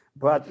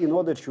 But in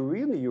order to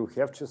win, you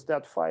have to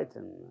start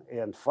fighting.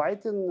 And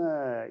fighting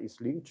is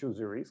linked to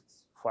the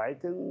risks.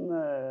 Fighting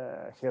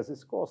has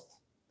its costs.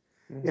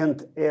 Mm-hmm.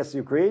 And as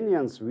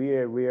Ukrainians, we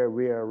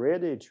are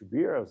ready to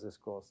bear this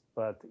cost.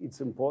 But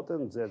it's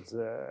important that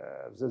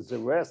the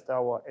West,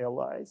 our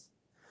allies,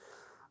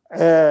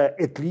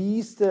 at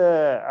least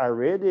are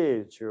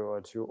ready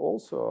to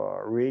also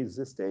raise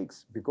the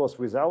stakes. Because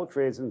without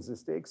raising the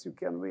stakes, you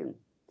can win.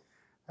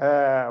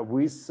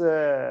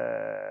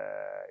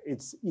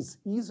 It's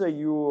either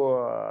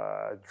you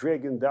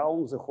dragging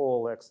down the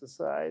whole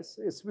exercise.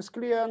 It's with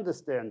clear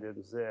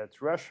understanding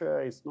that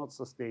Russia is not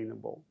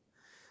sustainable.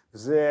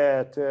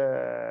 That,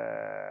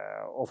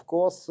 of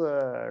course,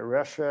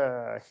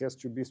 Russia has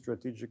to be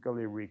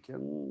strategically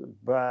weakened,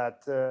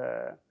 but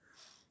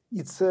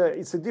it's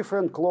a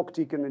different clock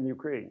ticking in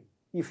Ukraine.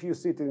 If you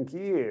sit in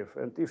Kiev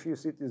and if you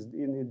sit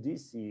in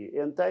DC,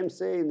 and I'm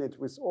saying it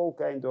with all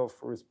kind of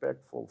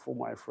respect for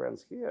my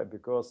friends here,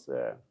 because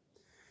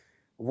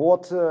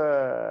what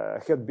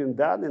had been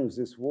done in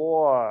this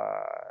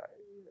war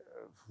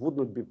would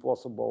not be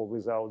possible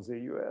without the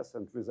US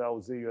and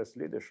without the US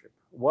leadership.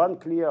 One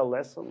clear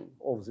lesson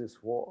of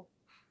this war: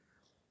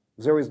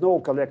 there is no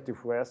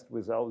collective West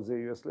without the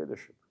US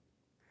leadership.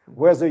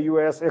 Whether the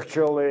US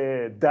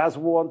actually does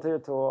want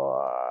it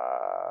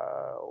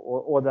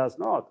or does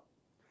not.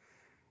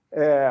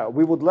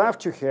 We would love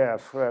to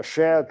have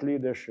shared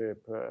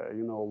leadership,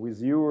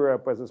 with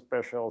Europe as a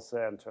special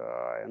center,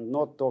 and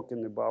not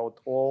talking about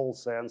all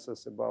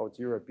senses about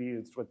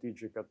European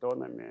strategic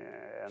autonomy.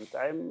 And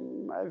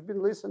I've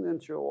been listening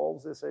to all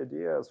these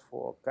ideas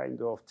for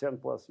kind of 10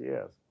 plus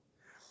years.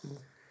 Mm-hmm.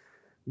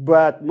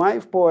 But my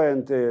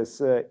point is,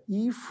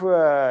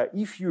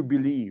 if you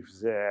believe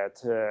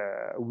that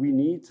we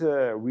need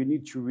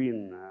to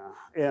win,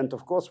 and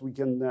of course we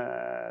can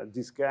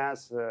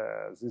discuss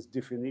this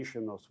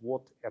definition of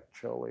what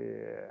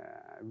actually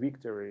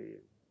victory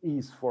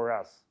is for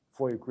us,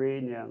 for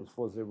Ukrainians,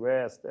 for the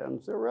West,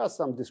 and there are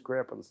some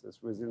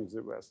discrepancies within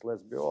the West,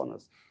 let's be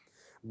honest.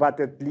 But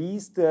at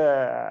least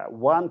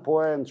one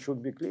point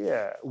should be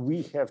clear: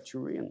 we have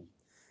to win.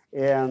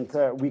 And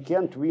we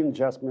can't win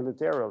just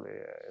militarily.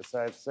 As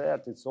I've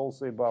said, it's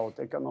also about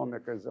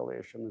economic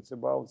isolation, it's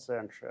about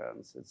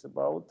sanctions, it's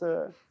about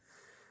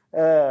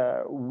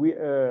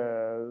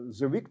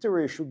the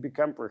victory should be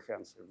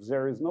comprehensive.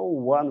 There is no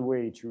one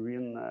way to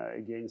win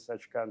against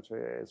such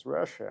country as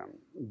Russia.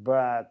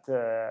 But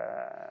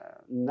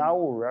now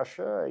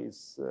Russia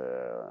is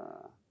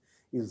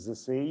the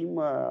same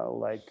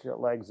like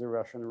the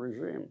Russian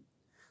regime.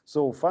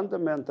 So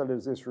fundamentally,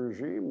 this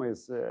regime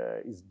is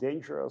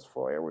dangerous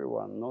for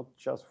everyone, not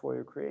just for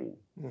Ukraine.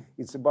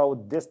 It's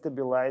about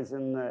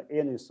destabilizing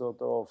any sort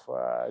of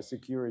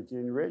security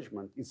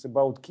arrangement. It's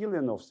about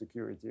killing of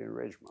security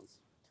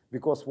arrangements.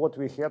 Because what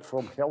we had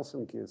from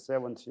Helsinki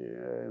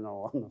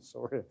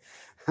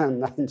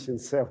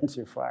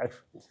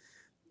 1975,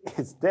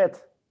 it's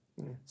dead.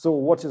 So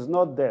what is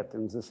not dead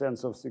in the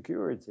sense of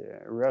security?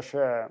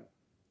 Russia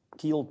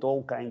killed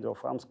all kinds of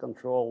arms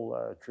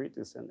control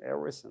treaties and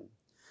everything.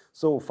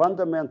 So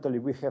fundamentally,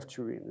 we have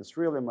to win. It's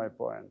really my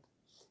point.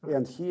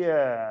 And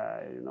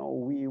here,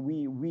 we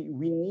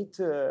need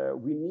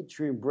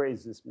to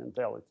embrace this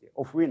mentality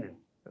of winning.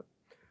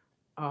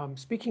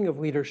 Speaking of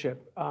leadership,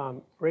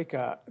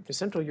 Reka, the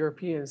Central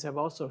Europeans have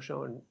also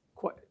shown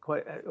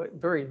quite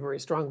very, very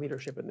strong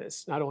leadership in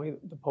this. Not only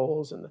the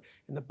Poles and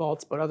the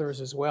Balts, but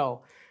others as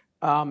well.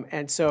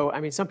 And so, I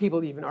mean, some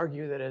people even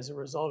argue that as a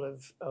result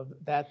of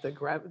that,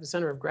 the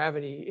center of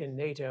gravity in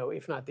NATO,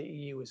 if not the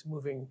EU, is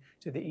moving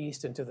to the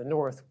east and to the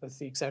north with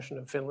the accession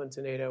of Finland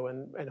to NATO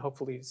and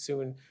hopefully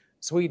soon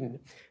Sweden.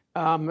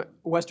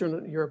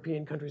 Western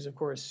European countries, of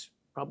course,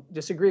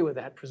 disagree with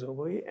that,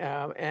 presumably,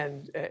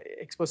 and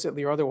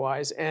explicitly or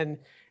otherwise. And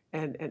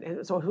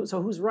so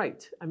who's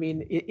right? I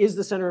mean, is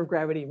the center of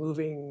gravity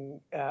moving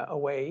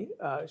away,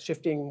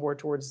 shifting more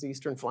towards the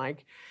eastern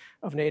flank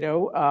of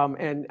NATO?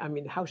 And I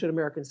mean, how should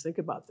Americans think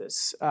about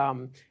this?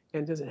 And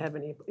does it have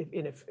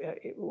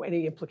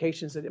any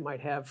implications that it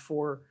might have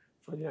for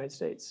the United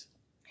States?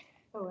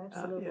 Oh,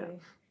 absolutely.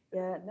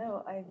 Yeah,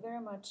 no, I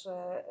very much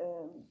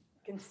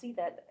can see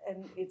that.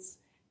 And it's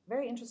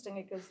very interesting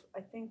because I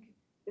think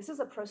this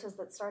is a process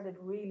that started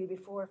really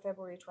before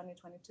February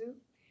 2022.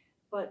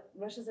 But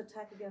Russia's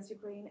attack against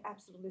Ukraine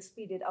absolutely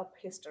speeded up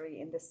history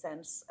in this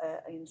sense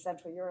in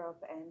Central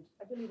Europe, and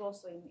I believe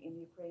also in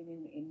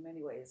Ukraine in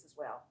many ways as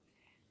well.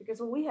 Because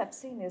what we have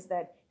seen is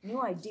that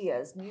new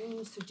ideas,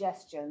 new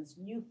suggestions,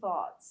 new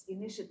thoughts,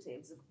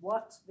 initiatives of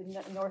what the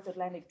North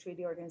Atlantic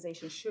Treaty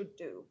Organization should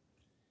do,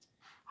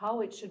 how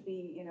it should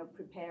be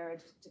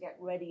prepared to get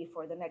ready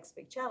for the next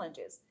big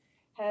challenges,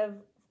 have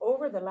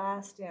over the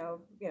last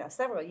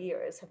several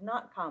years have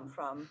not come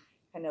from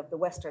kind of the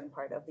western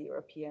part of the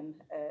European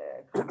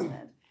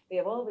continent. They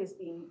have always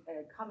been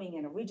coming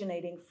and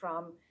originating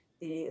from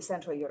the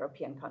Central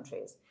European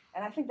countries.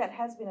 And I think that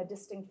has been a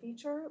distinct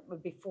feature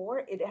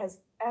before. It has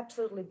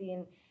absolutely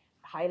been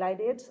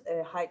highlighted,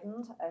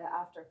 heightened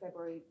after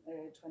February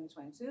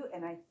 2022.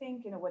 And I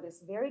think what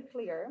is very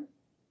clear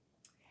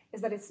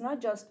is that it's not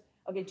just,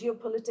 okay,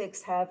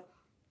 geopolitics have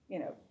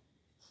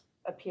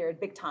appeared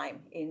big time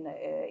in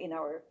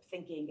our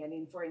thinking and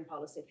in foreign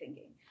policy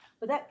thinking.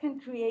 But that can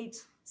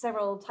create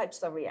several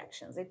types of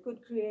reactions. It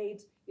could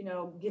create,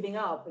 giving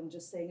up and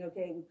just saying,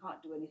 okay, we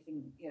can't do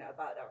anything,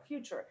 about our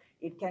future.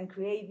 It can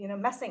create,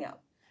 messing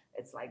up.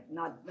 It's like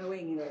not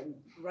knowing,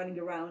 running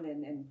around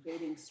and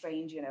creating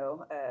strange,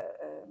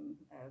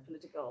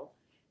 political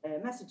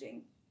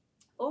messaging.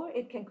 Or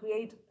it can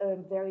create a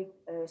very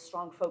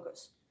strong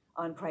focus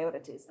on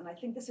priorities. And I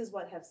think this is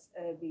what has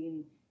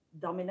been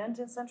dominant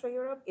in Central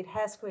Europe. It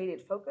has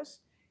created focus.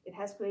 It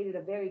has created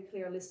a very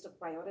clear list of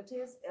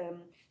priorities,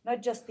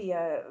 not just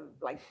the,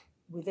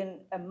 within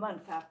a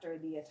month after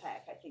the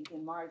attack, I think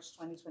in March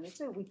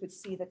 2022, we could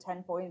see the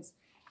 10 points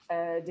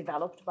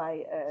developed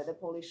by the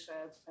Polish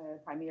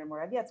Premier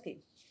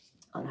Morawiecki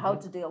on how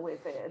to deal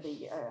with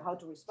how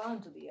to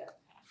respond to the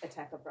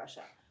attack of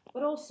Russia.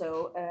 But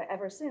also,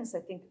 ever since, I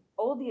think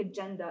all the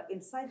agenda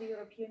inside the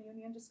European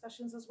Union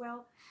discussions as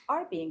well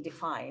are being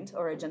defined,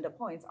 or agenda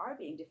points are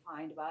being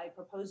defined by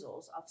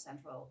proposals of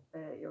Central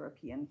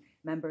European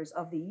members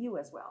of the EU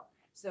as well.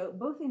 So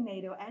both in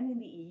NATO and in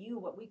the EU,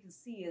 what we can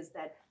see is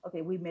that,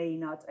 okay, we may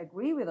not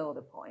agree with all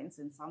the points,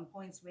 and some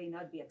points may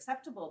not be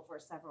acceptable for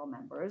several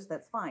members,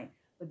 that's fine.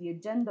 But the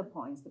agenda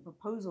points, the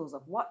proposals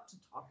of what to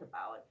talk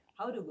about,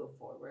 how to go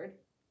forward,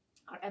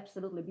 are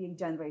absolutely being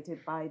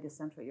generated by the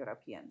Central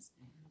Europeans.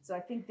 So I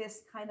think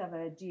this kind of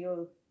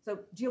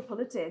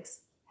geopolitics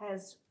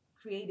has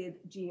created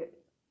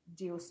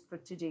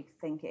geostrategic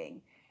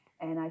thinking.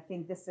 And I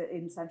think this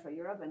in Central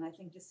Europe, and I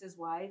think this is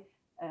why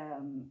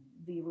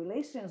the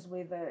relations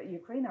with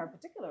Ukraine are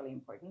particularly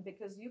important,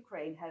 because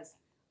Ukraine has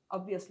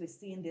obviously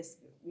seen this,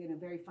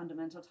 very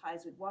fundamental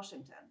ties with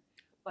Washington.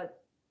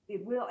 But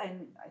it will,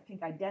 and I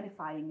think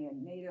identifying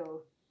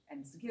NATO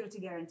and security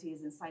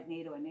guarantees inside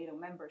NATO and NATO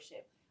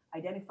membership,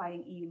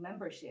 identifying EU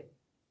membership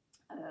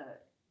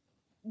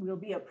will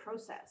be a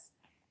process,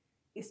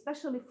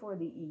 especially for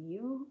the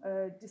EU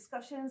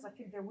discussions. I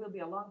think there will be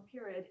a long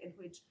period in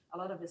which a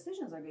lot of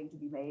decisions are going to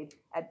be made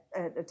at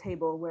a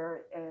table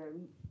where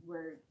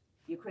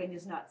Ukraine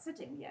is not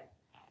sitting yet.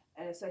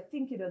 So I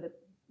think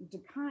to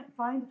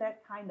find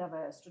that kind of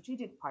a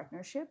strategic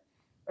partnership,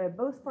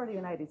 both for the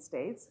United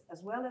States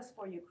as well as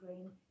for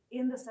Ukraine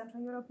in the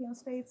Central European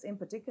states in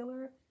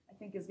particular, I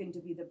think is going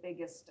to be the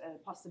biggest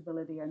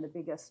possibility and the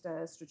biggest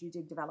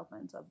strategic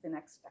development of the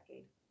next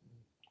decade.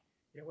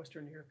 Yeah,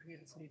 Western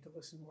Europeans need to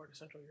listen more to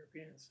Central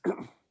Europeans.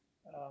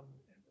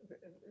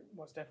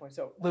 Most definitely.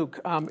 So, Luke,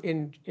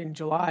 in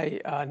July,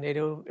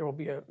 NATO, there will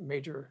be a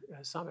major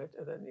summit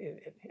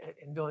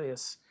in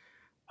Vilnius,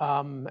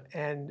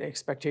 and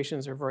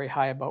expectations are very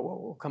high about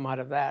what will come out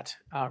of that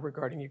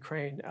regarding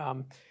Ukraine.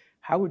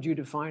 How would you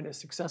define a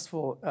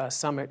successful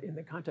summit in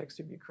the context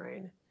of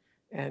Ukraine?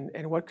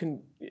 And what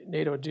can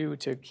NATO do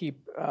to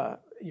keep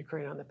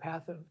Ukraine on the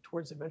path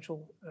towards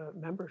eventual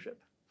membership?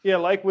 Yeah,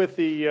 like with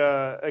the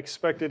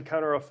expected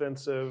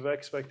counteroffensive,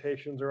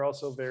 expectations are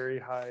also very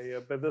high,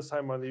 but this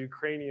time on the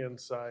Ukrainian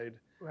side,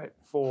 right,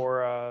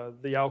 for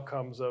the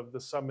outcomes of the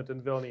summit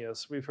in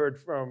Vilnius. We've heard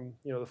from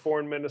the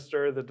foreign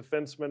minister, the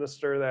defense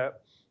minister,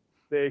 that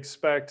they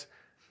expect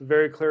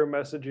very clear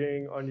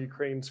messaging on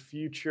Ukraine's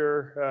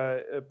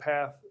future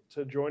path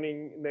to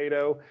joining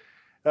NATO.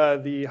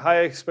 The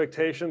high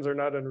expectations are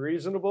not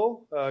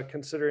unreasonable,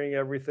 considering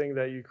everything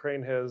that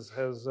Ukraine has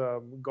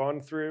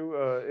gone through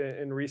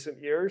in recent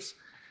years.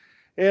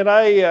 And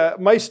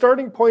my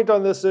starting point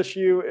on this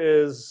issue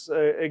is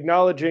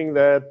acknowledging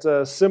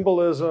that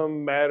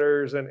symbolism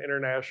matters in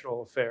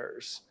international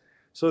affairs.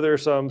 So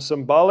there's some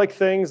symbolic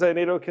things that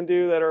NATO can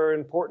do that are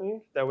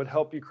important that would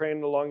help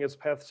Ukraine along its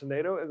path to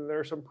NATO, and there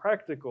are some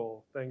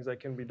practical things that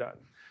can be done.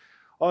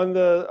 On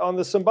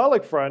the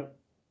symbolic front,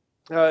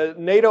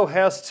 NATO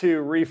has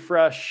to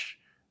refresh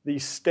the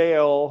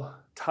stale,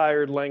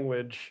 tired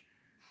language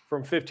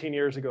from 15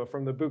 years ago,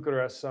 from the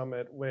Bucharest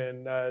summit,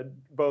 when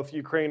both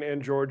Ukraine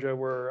and Georgia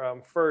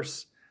were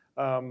first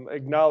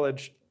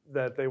acknowledged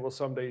that they will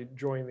someday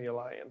join the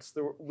alliance.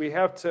 We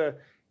have to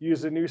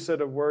use a new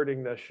set of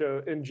wording that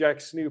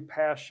injects new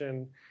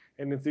passion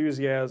and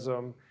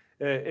enthusiasm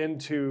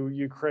into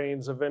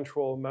Ukraine's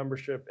eventual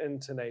membership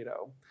into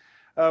NATO.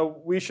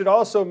 We should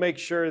also make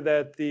sure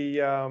that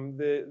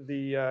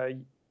the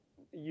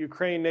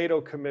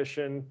Ukraine-NATO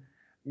Commission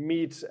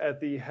meets at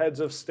the heads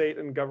of state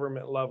and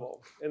government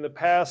level. In the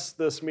past,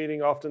 this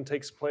meeting often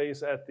takes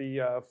place at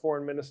the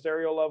foreign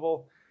ministerial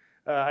level.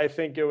 I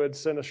think it would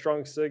send a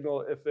strong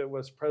signal if it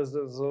was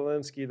President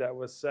Zelensky that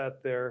was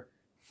set there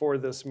for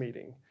this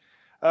meeting.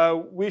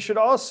 We should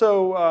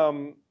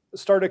also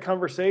start a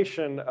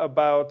conversation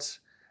about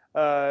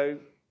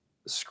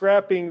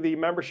scrapping the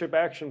membership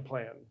action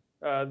plan.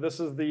 This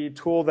is the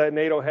tool that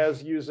NATO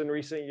has used in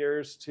recent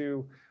years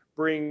to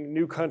bring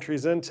new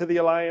countries into the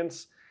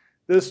alliance.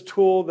 This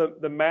tool,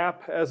 the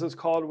MAP as it's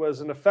called,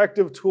 was an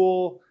effective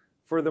tool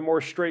for the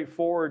more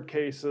straightforward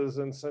cases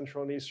in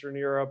Central and Eastern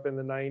Europe in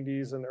the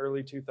 90s and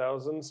early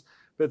 2000s.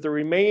 But the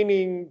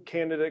remaining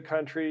candidate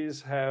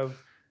countries have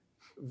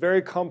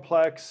very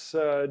complex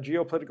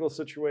geopolitical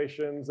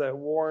situations that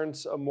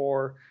warrants a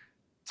more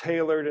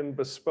tailored and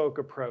bespoke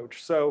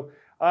approach. So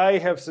I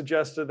have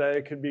suggested that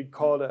it could be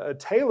called a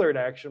tailored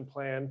action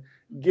plan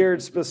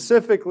geared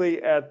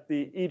specifically at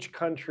each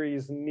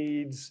country's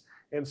needs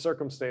and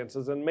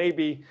circumstances. And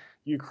maybe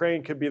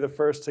Ukraine could be the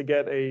first to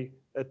get a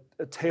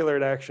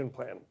tailored action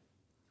plan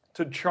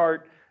to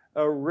chart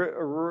a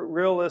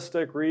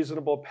realistic,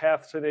 reasonable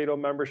path to NATO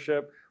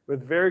membership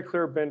with very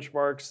clear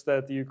benchmarks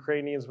that the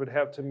Ukrainians would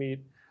have to meet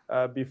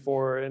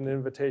before an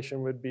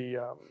invitation would be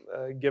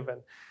given.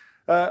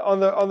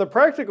 On the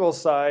practical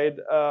side,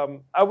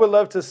 I would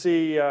love to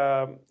see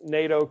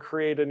NATO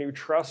create a new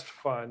trust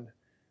fund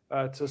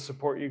to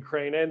support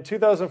Ukraine. In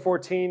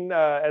 2014,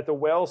 at the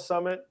Wales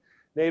Summit,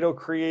 NATO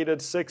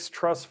created 6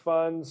 trust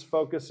funds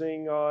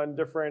focusing on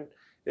different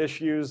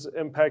issues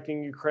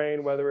impacting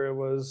Ukraine, whether it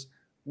was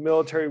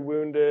military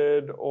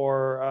wounded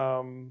or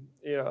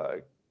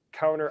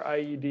counter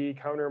IED,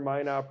 counter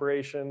mine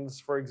operations,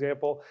 for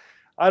example.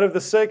 Out of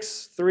the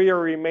 6, 3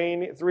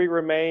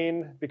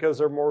 remain because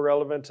they're more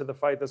relevant to the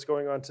fight that's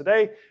going on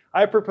today.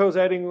 I propose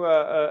adding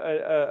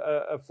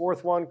a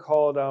 4th one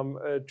called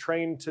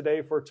Train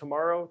Today for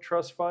Tomorrow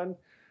Trust Fund,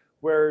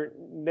 where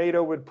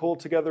NATO would pull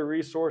together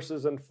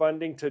resources and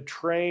funding to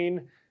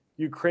train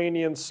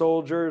Ukrainian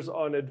soldiers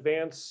on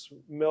advanced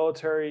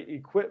military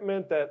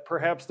equipment that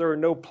perhaps there are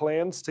no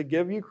plans to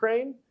give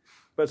Ukraine,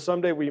 but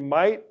someday we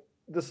might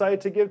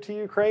decide to give to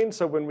Ukraine.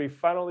 So when we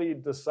finally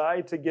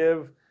decide to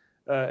give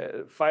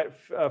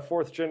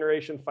 4th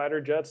generation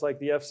fighter jets like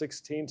the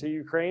F-16 to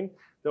Ukraine,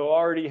 they'll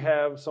already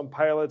have some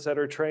pilots that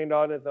are trained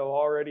on it. They'll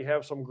already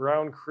have some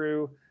ground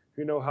crew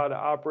who know how to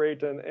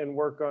operate and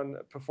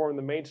perform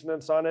the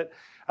maintenance on it.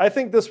 I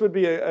think this would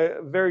be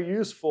a very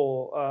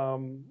useful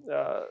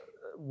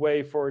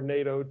way for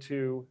NATO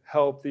to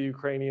help the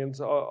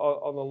Ukrainians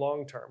on the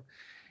long term.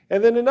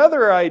 And then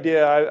another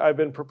idea I've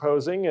been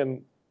proposing,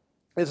 and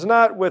it's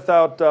not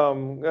without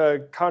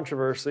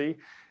controversy,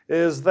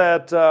 is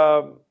that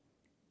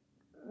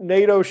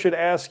NATO should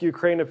ask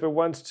Ukraine if it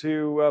wants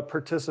to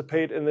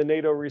participate in the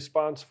NATO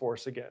response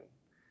force again.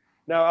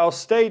 Now, I'll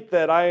state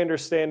that I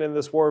understand in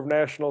this war of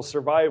national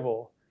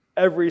survival,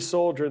 every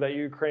soldier that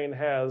Ukraine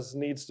has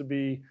needs to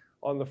be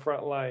on the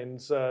front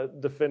lines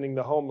defending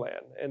the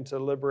homeland and to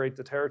liberate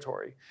the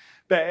territory.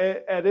 But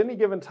at any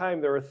given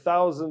time, there are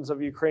thousands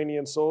of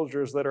Ukrainian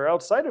soldiers that are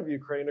outside of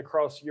Ukraine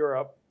across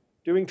Europe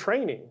doing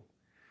training.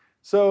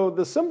 So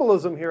the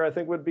symbolism here, I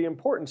think, would be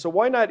important. So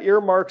why not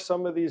earmark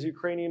some of these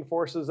Ukrainian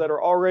forces that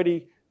are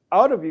already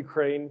out of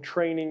Ukraine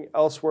training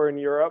elsewhere in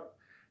Europe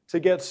to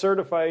get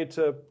certified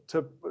to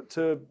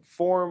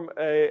form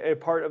a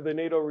part of the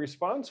NATO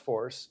response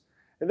force.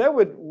 And that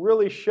would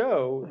really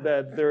show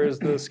that there is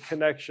this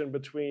connection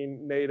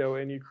between NATO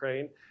and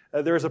Ukraine.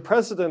 There is a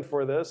precedent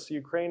for this.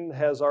 Ukraine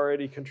has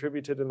already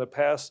contributed in the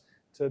past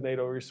to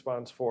NATO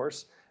response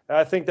force. And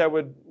I think that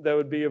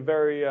would be a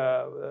very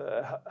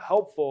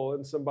helpful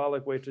and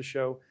symbolic way to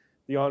show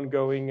the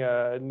ongoing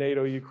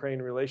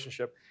NATO-Ukraine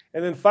relationship.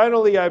 And then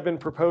finally, I've been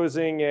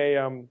proposing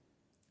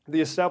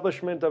the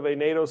establishment of a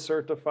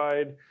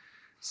NATO-certified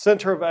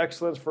Center of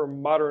Excellence for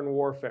Modern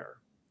Warfare.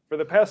 For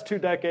the past 2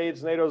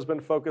 decades, NATO has been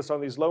focused on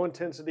these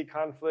low-intensity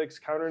conflicts,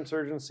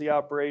 counterinsurgency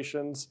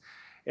operations,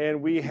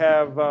 and we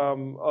have,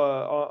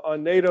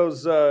 on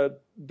NATO's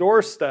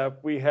doorstep,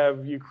 we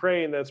have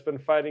Ukraine that's been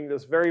fighting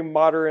this very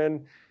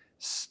modern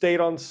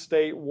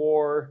state-on-state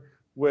war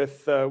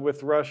with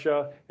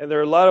Russia, and there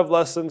are a lot of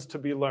lessons to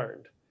be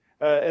learned.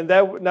 And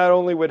that not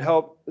only would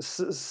help,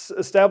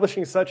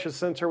 establishing such a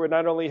center would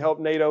not only help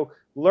NATO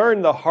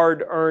learn the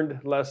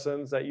hard-earned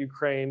lessons that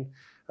Ukraine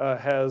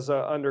has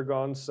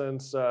undergone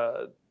since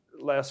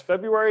last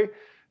February,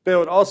 but it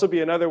would also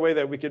be another way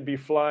that we could be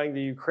flying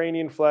the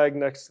Ukrainian flag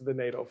next to the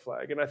NATO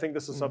flag. And I think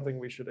this is something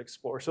we should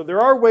explore. So there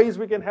are ways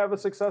we can have a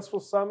successful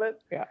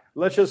summit. Yeah.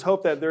 Let's just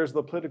hope that there's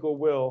the political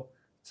will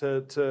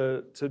to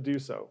do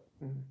so.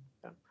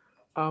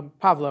 Yeah.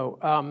 Pavlo,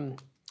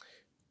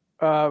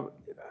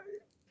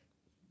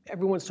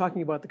 everyone's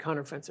talking about the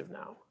counteroffensive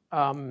now.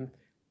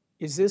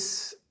 Is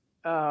this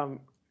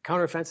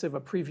counteroffensive a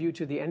preview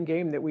to the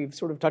endgame that we've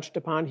sort of touched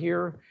upon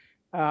here?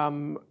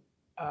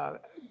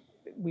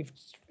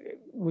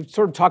 We've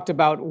sort of talked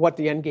about what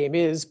the endgame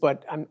is,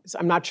 but I'm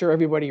not sure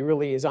everybody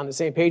really is on the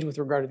same page with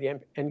regard to the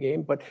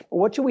endgame. But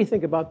what should we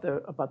think about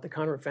the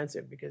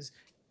counteroffensive? Because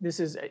this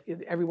is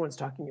everyone's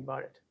talking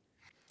about it.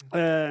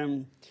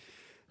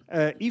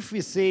 If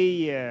we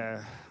say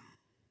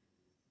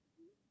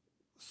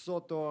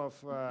sort of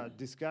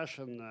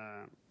discussion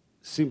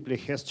simply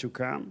has to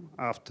come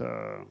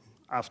after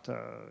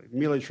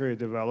military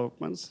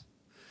developments,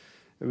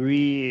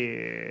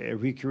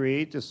 we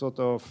create a sort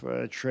of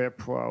trap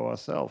for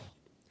ourselves,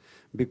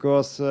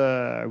 because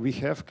we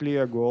have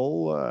clear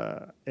goal,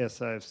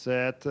 as I've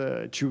said,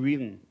 to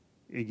win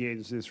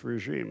against this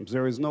regime.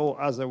 There is no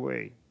other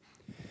way.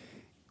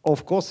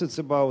 Of course, it's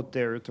about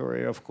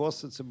territory. Of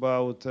course, it's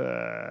about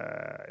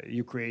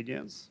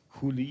Ukrainians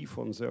who live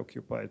on the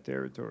occupied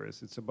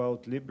territories. It's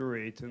about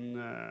liberating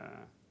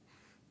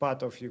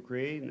part of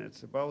Ukraine.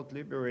 It's about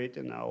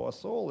liberating our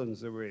soul in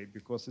the way,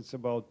 because it's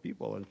about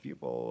people, and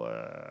people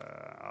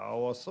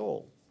our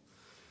soul.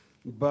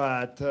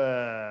 But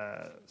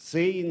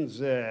saying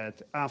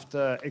that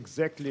after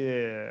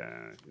exactly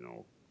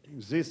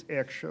this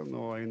action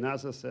or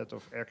another set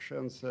of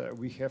actions,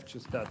 we have to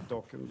start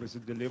talking with a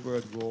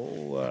deliberate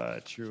goal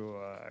to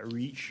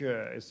reach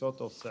a sort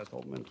of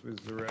settlement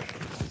with the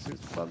Russians. This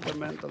is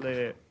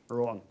fundamentally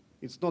wrong.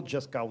 It's not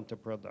just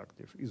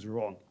counterproductive, it's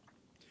wrong.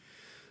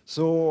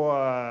 So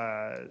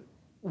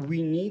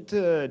we need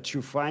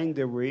to find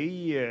a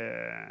way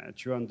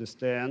to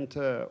understand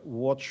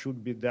what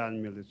should be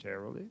done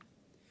militarily.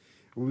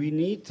 We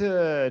need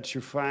to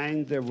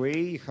find a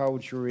way how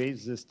to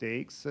raise the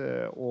stakes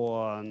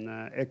on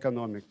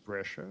economic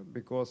pressure,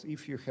 because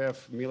if you have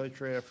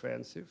military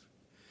offensive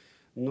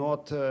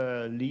not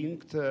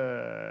linked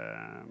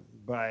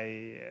by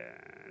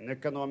an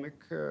economic,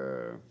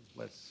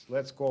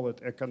 let's call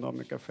it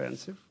economic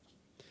offensive,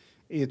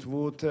 it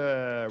would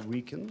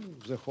weaken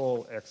the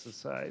whole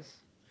exercise.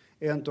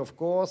 And of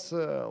course,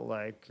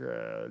 like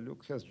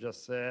Luke has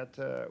just said,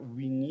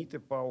 we need a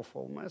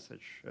powerful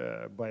message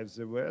by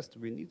the West.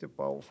 We need a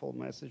powerful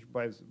message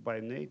by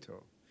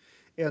NATO.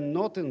 And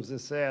not in the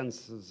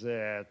sense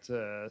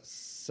that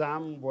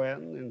somewhere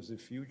in the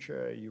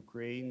future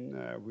Ukraine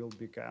will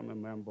become a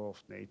member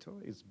of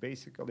NATO. It's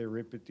basically a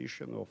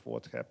repetition of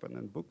what happened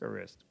in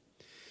Bucharest.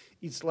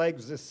 It's like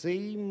the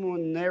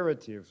same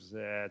narrative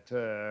that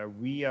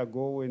we are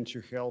going to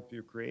help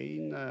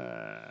Ukraine,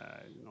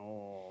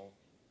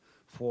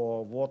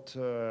 for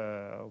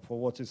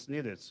what is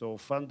needed. So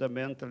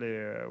fundamentally,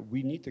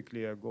 we need a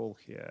clear goal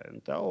here,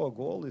 and our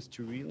goal is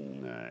to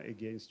win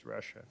against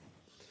Russia.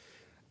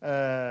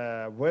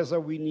 Whether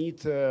we need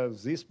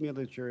this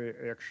military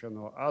action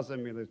or other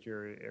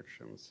military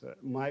actions,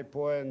 my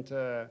point,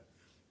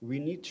 we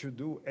need to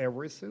do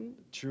everything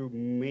to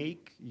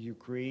make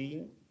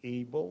Ukraine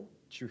able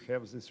to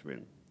have this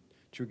win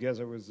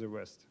together with the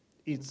West.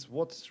 It's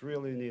what's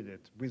really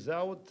needed,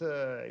 without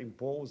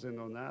imposing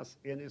on us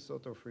any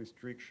sort of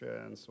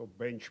restrictions or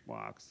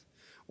benchmarks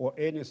or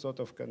any sort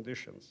of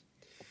conditions.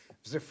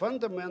 The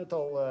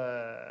fundamental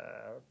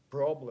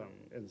problem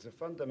and the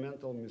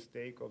fundamental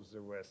mistake of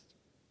the West,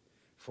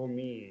 for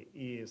me,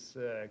 is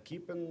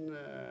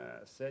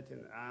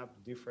setting up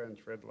different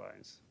red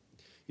lines.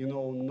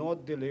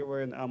 Not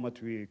delivering armored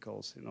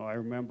vehicles. I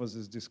remember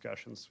these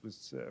discussions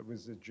with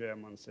the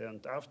Germans,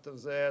 and after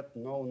that,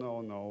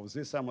 no,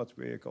 these armored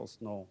vehicles,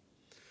 no.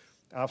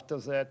 After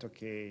that,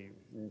 okay,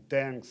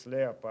 tanks,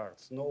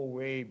 Leopards, no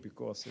way,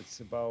 because it's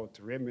about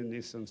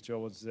reminiscence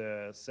towards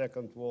the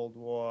Second World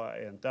War,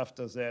 and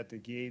after that,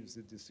 again,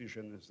 the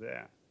decision is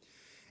there.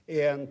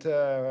 And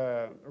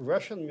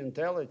Russian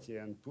mentality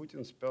and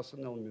Putin's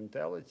personal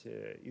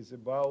mentality is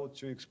about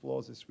to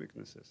explore these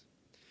weaknesses.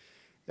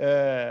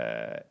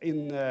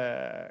 In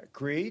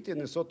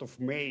creating a sort of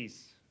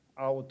maze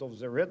out of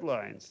the red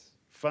lines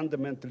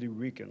fundamentally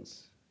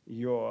weakens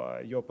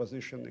your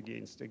position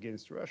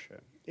against Russia,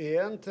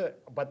 and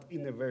but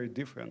in a very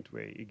different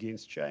way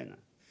against China.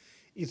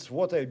 It's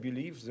what I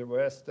believe the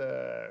West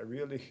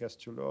really has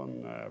to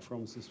learn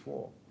from this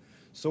war.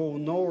 So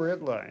no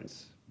red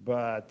lines,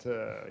 but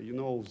you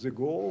know, the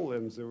goal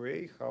and the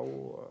way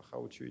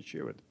how to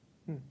achieve it.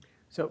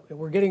 So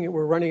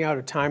we're running out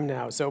of time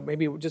now. So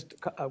maybe just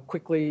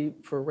quickly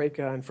for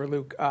Reka and for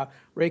Luke.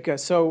 Reka,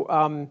 so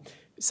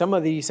some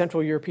of the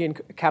Central European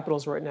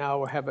capitals right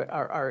now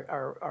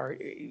are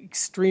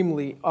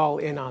extremely all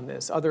in on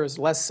this. Others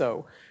less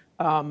so.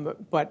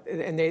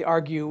 And they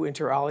argue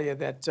inter alia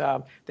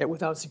that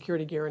without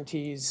security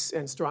guarantees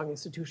and strong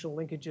institutional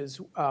linkages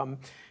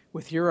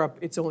with Europe,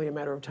 it's only a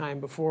matter of time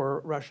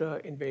before Russia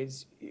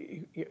invades,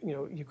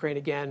 Ukraine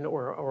again,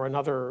 or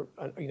another,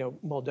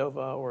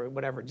 Moldova or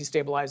whatever,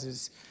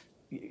 destabilizes,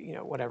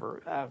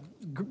 whatever,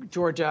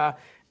 Georgia.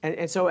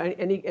 And so,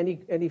 any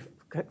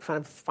kind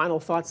of final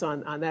thoughts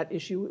on that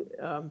issue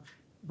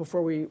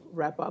before we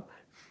wrap up?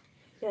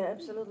 Yeah,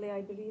 absolutely.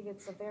 I believe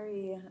it's a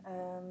very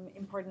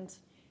important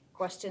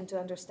question to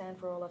understand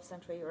for all of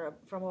Central Europe,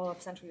 from all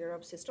of Central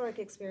Europe's historic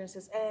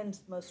experiences and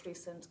most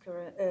recent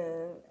current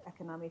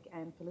economic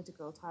and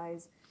political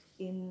ties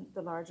in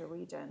the larger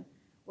region.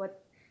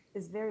 What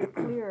is very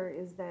clear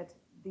is that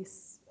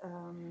this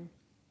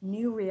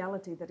new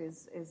reality that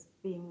is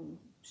being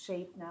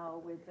shaped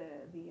now with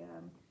the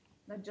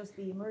not just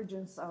the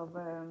emergence of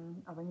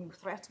a new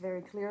threat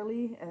very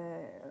clearly,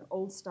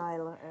 old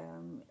style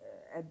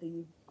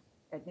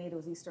at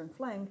NATO's eastern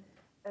flank,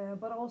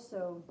 but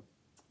also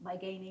by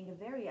gaining a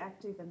very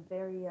active and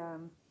very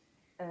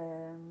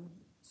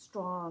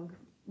strong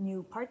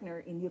new partner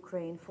in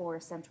Ukraine for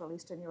Central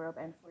Eastern Europe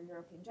and for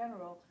Europe in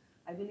general.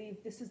 I believe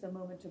this is the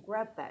moment to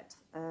grab that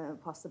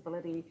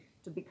possibility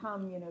to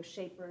become,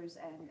 shapers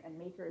and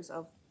makers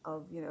of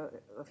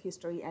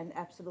history, and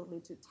absolutely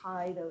to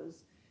tie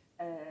those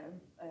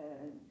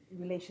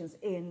relations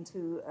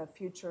into a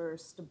future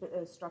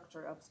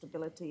structure of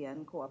stability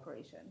and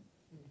cooperation.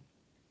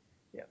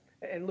 Yeah,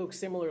 and Luke,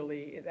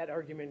 similarly, that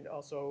argument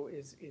also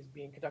is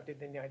being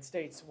conducted in the United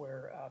States,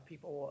 where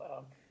people.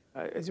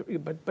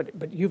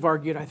 But you've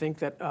argued, I think,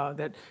 that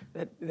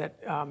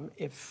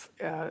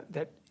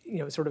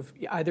sort of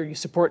either you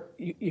support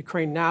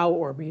Ukraine now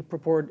or be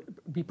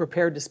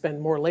prepared to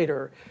spend more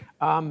later.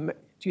 Do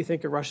you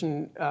think a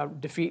Russian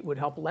defeat would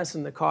help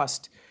lessen the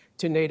cost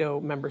to NATO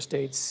member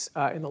states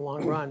in the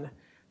long run?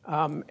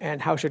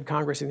 And how should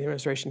Congress and the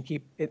administration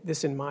keep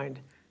this in mind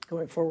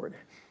going forward?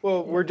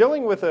 Well, we're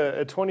dealing with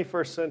a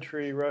 21st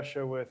century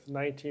Russia with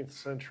 19th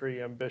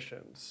century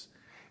ambitions.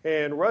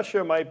 And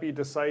Russia might be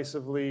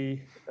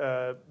decisively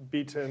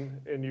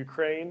beaten in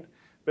Ukraine,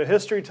 but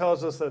history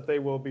tells us that they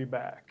will be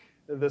back.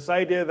 This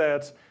idea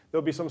that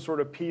there'll be some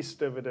sort of peace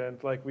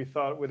dividend like we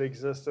thought would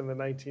exist in the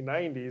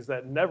 1990s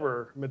that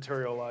never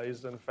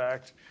materialized, in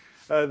fact,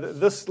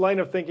 this line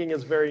of thinking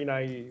is very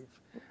naive.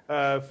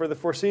 For the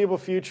foreseeable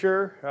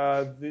future,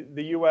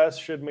 the U.S.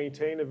 should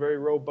maintain a very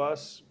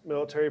robust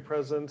military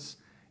presence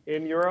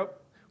in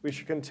Europe. We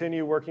should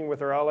continue working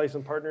with our allies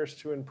and partners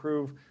to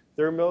improve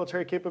their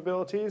military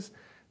capabilities.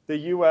 The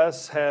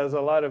U.S. has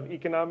a lot of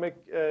economic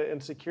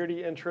and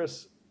security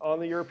interests on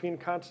the European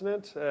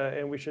continent,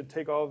 and we should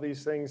take all of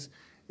these things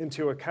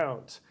into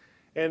account.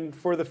 And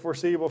for the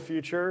foreseeable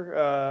future,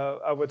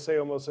 I would say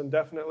almost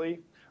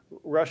indefinitely,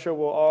 Russia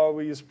will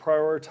always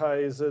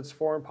prioritize its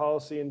foreign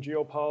policy and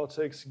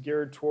geopolitics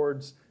geared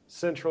towards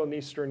Central and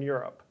Eastern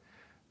Europe,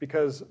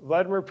 because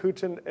Vladimir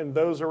Putin and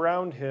those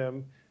around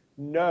him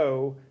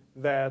know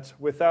that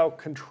without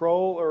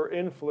control or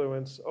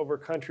influence over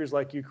countries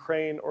like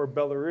Ukraine or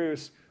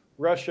Belarus,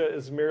 Russia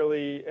is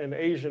merely an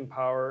Asian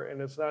power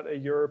and it's not a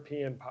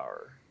European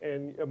power.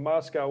 And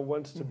Moscow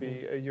wants to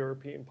be a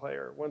European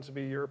player, wants to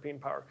be a European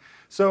power.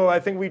 So I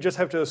think we just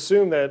have to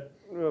assume that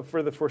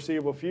for the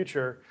foreseeable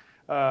future,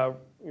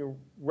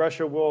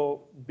 Russia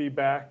will be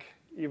back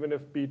even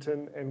if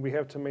beaten, and we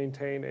have to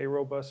maintain a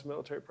robust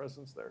military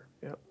presence there.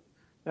 Yeah.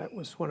 That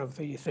was one of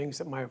the things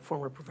that my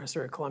former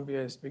professor at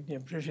Columbia,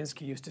 Zbigniew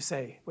Brzezinski, used to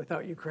say.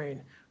 Without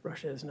Ukraine,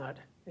 Russia is not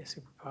a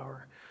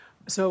superpower.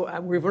 So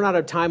we've run out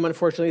of time,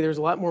 unfortunately. There's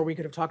a lot more we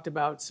could have talked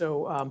about.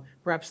 So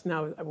perhaps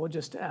now we'll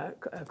just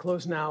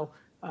close now.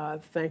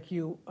 Thank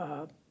you,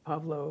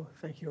 Pavlo.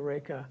 Thank you,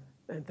 Reka.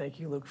 And thank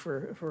you, Luke,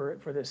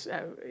 for this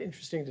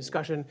interesting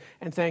discussion.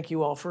 And thank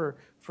you all for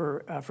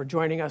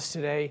joining us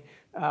today.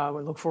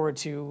 We look forward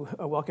to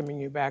welcoming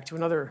you back to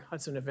another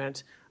Hudson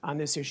event on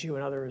this issue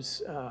and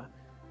others.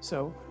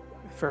 So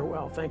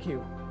farewell. Thank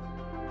you.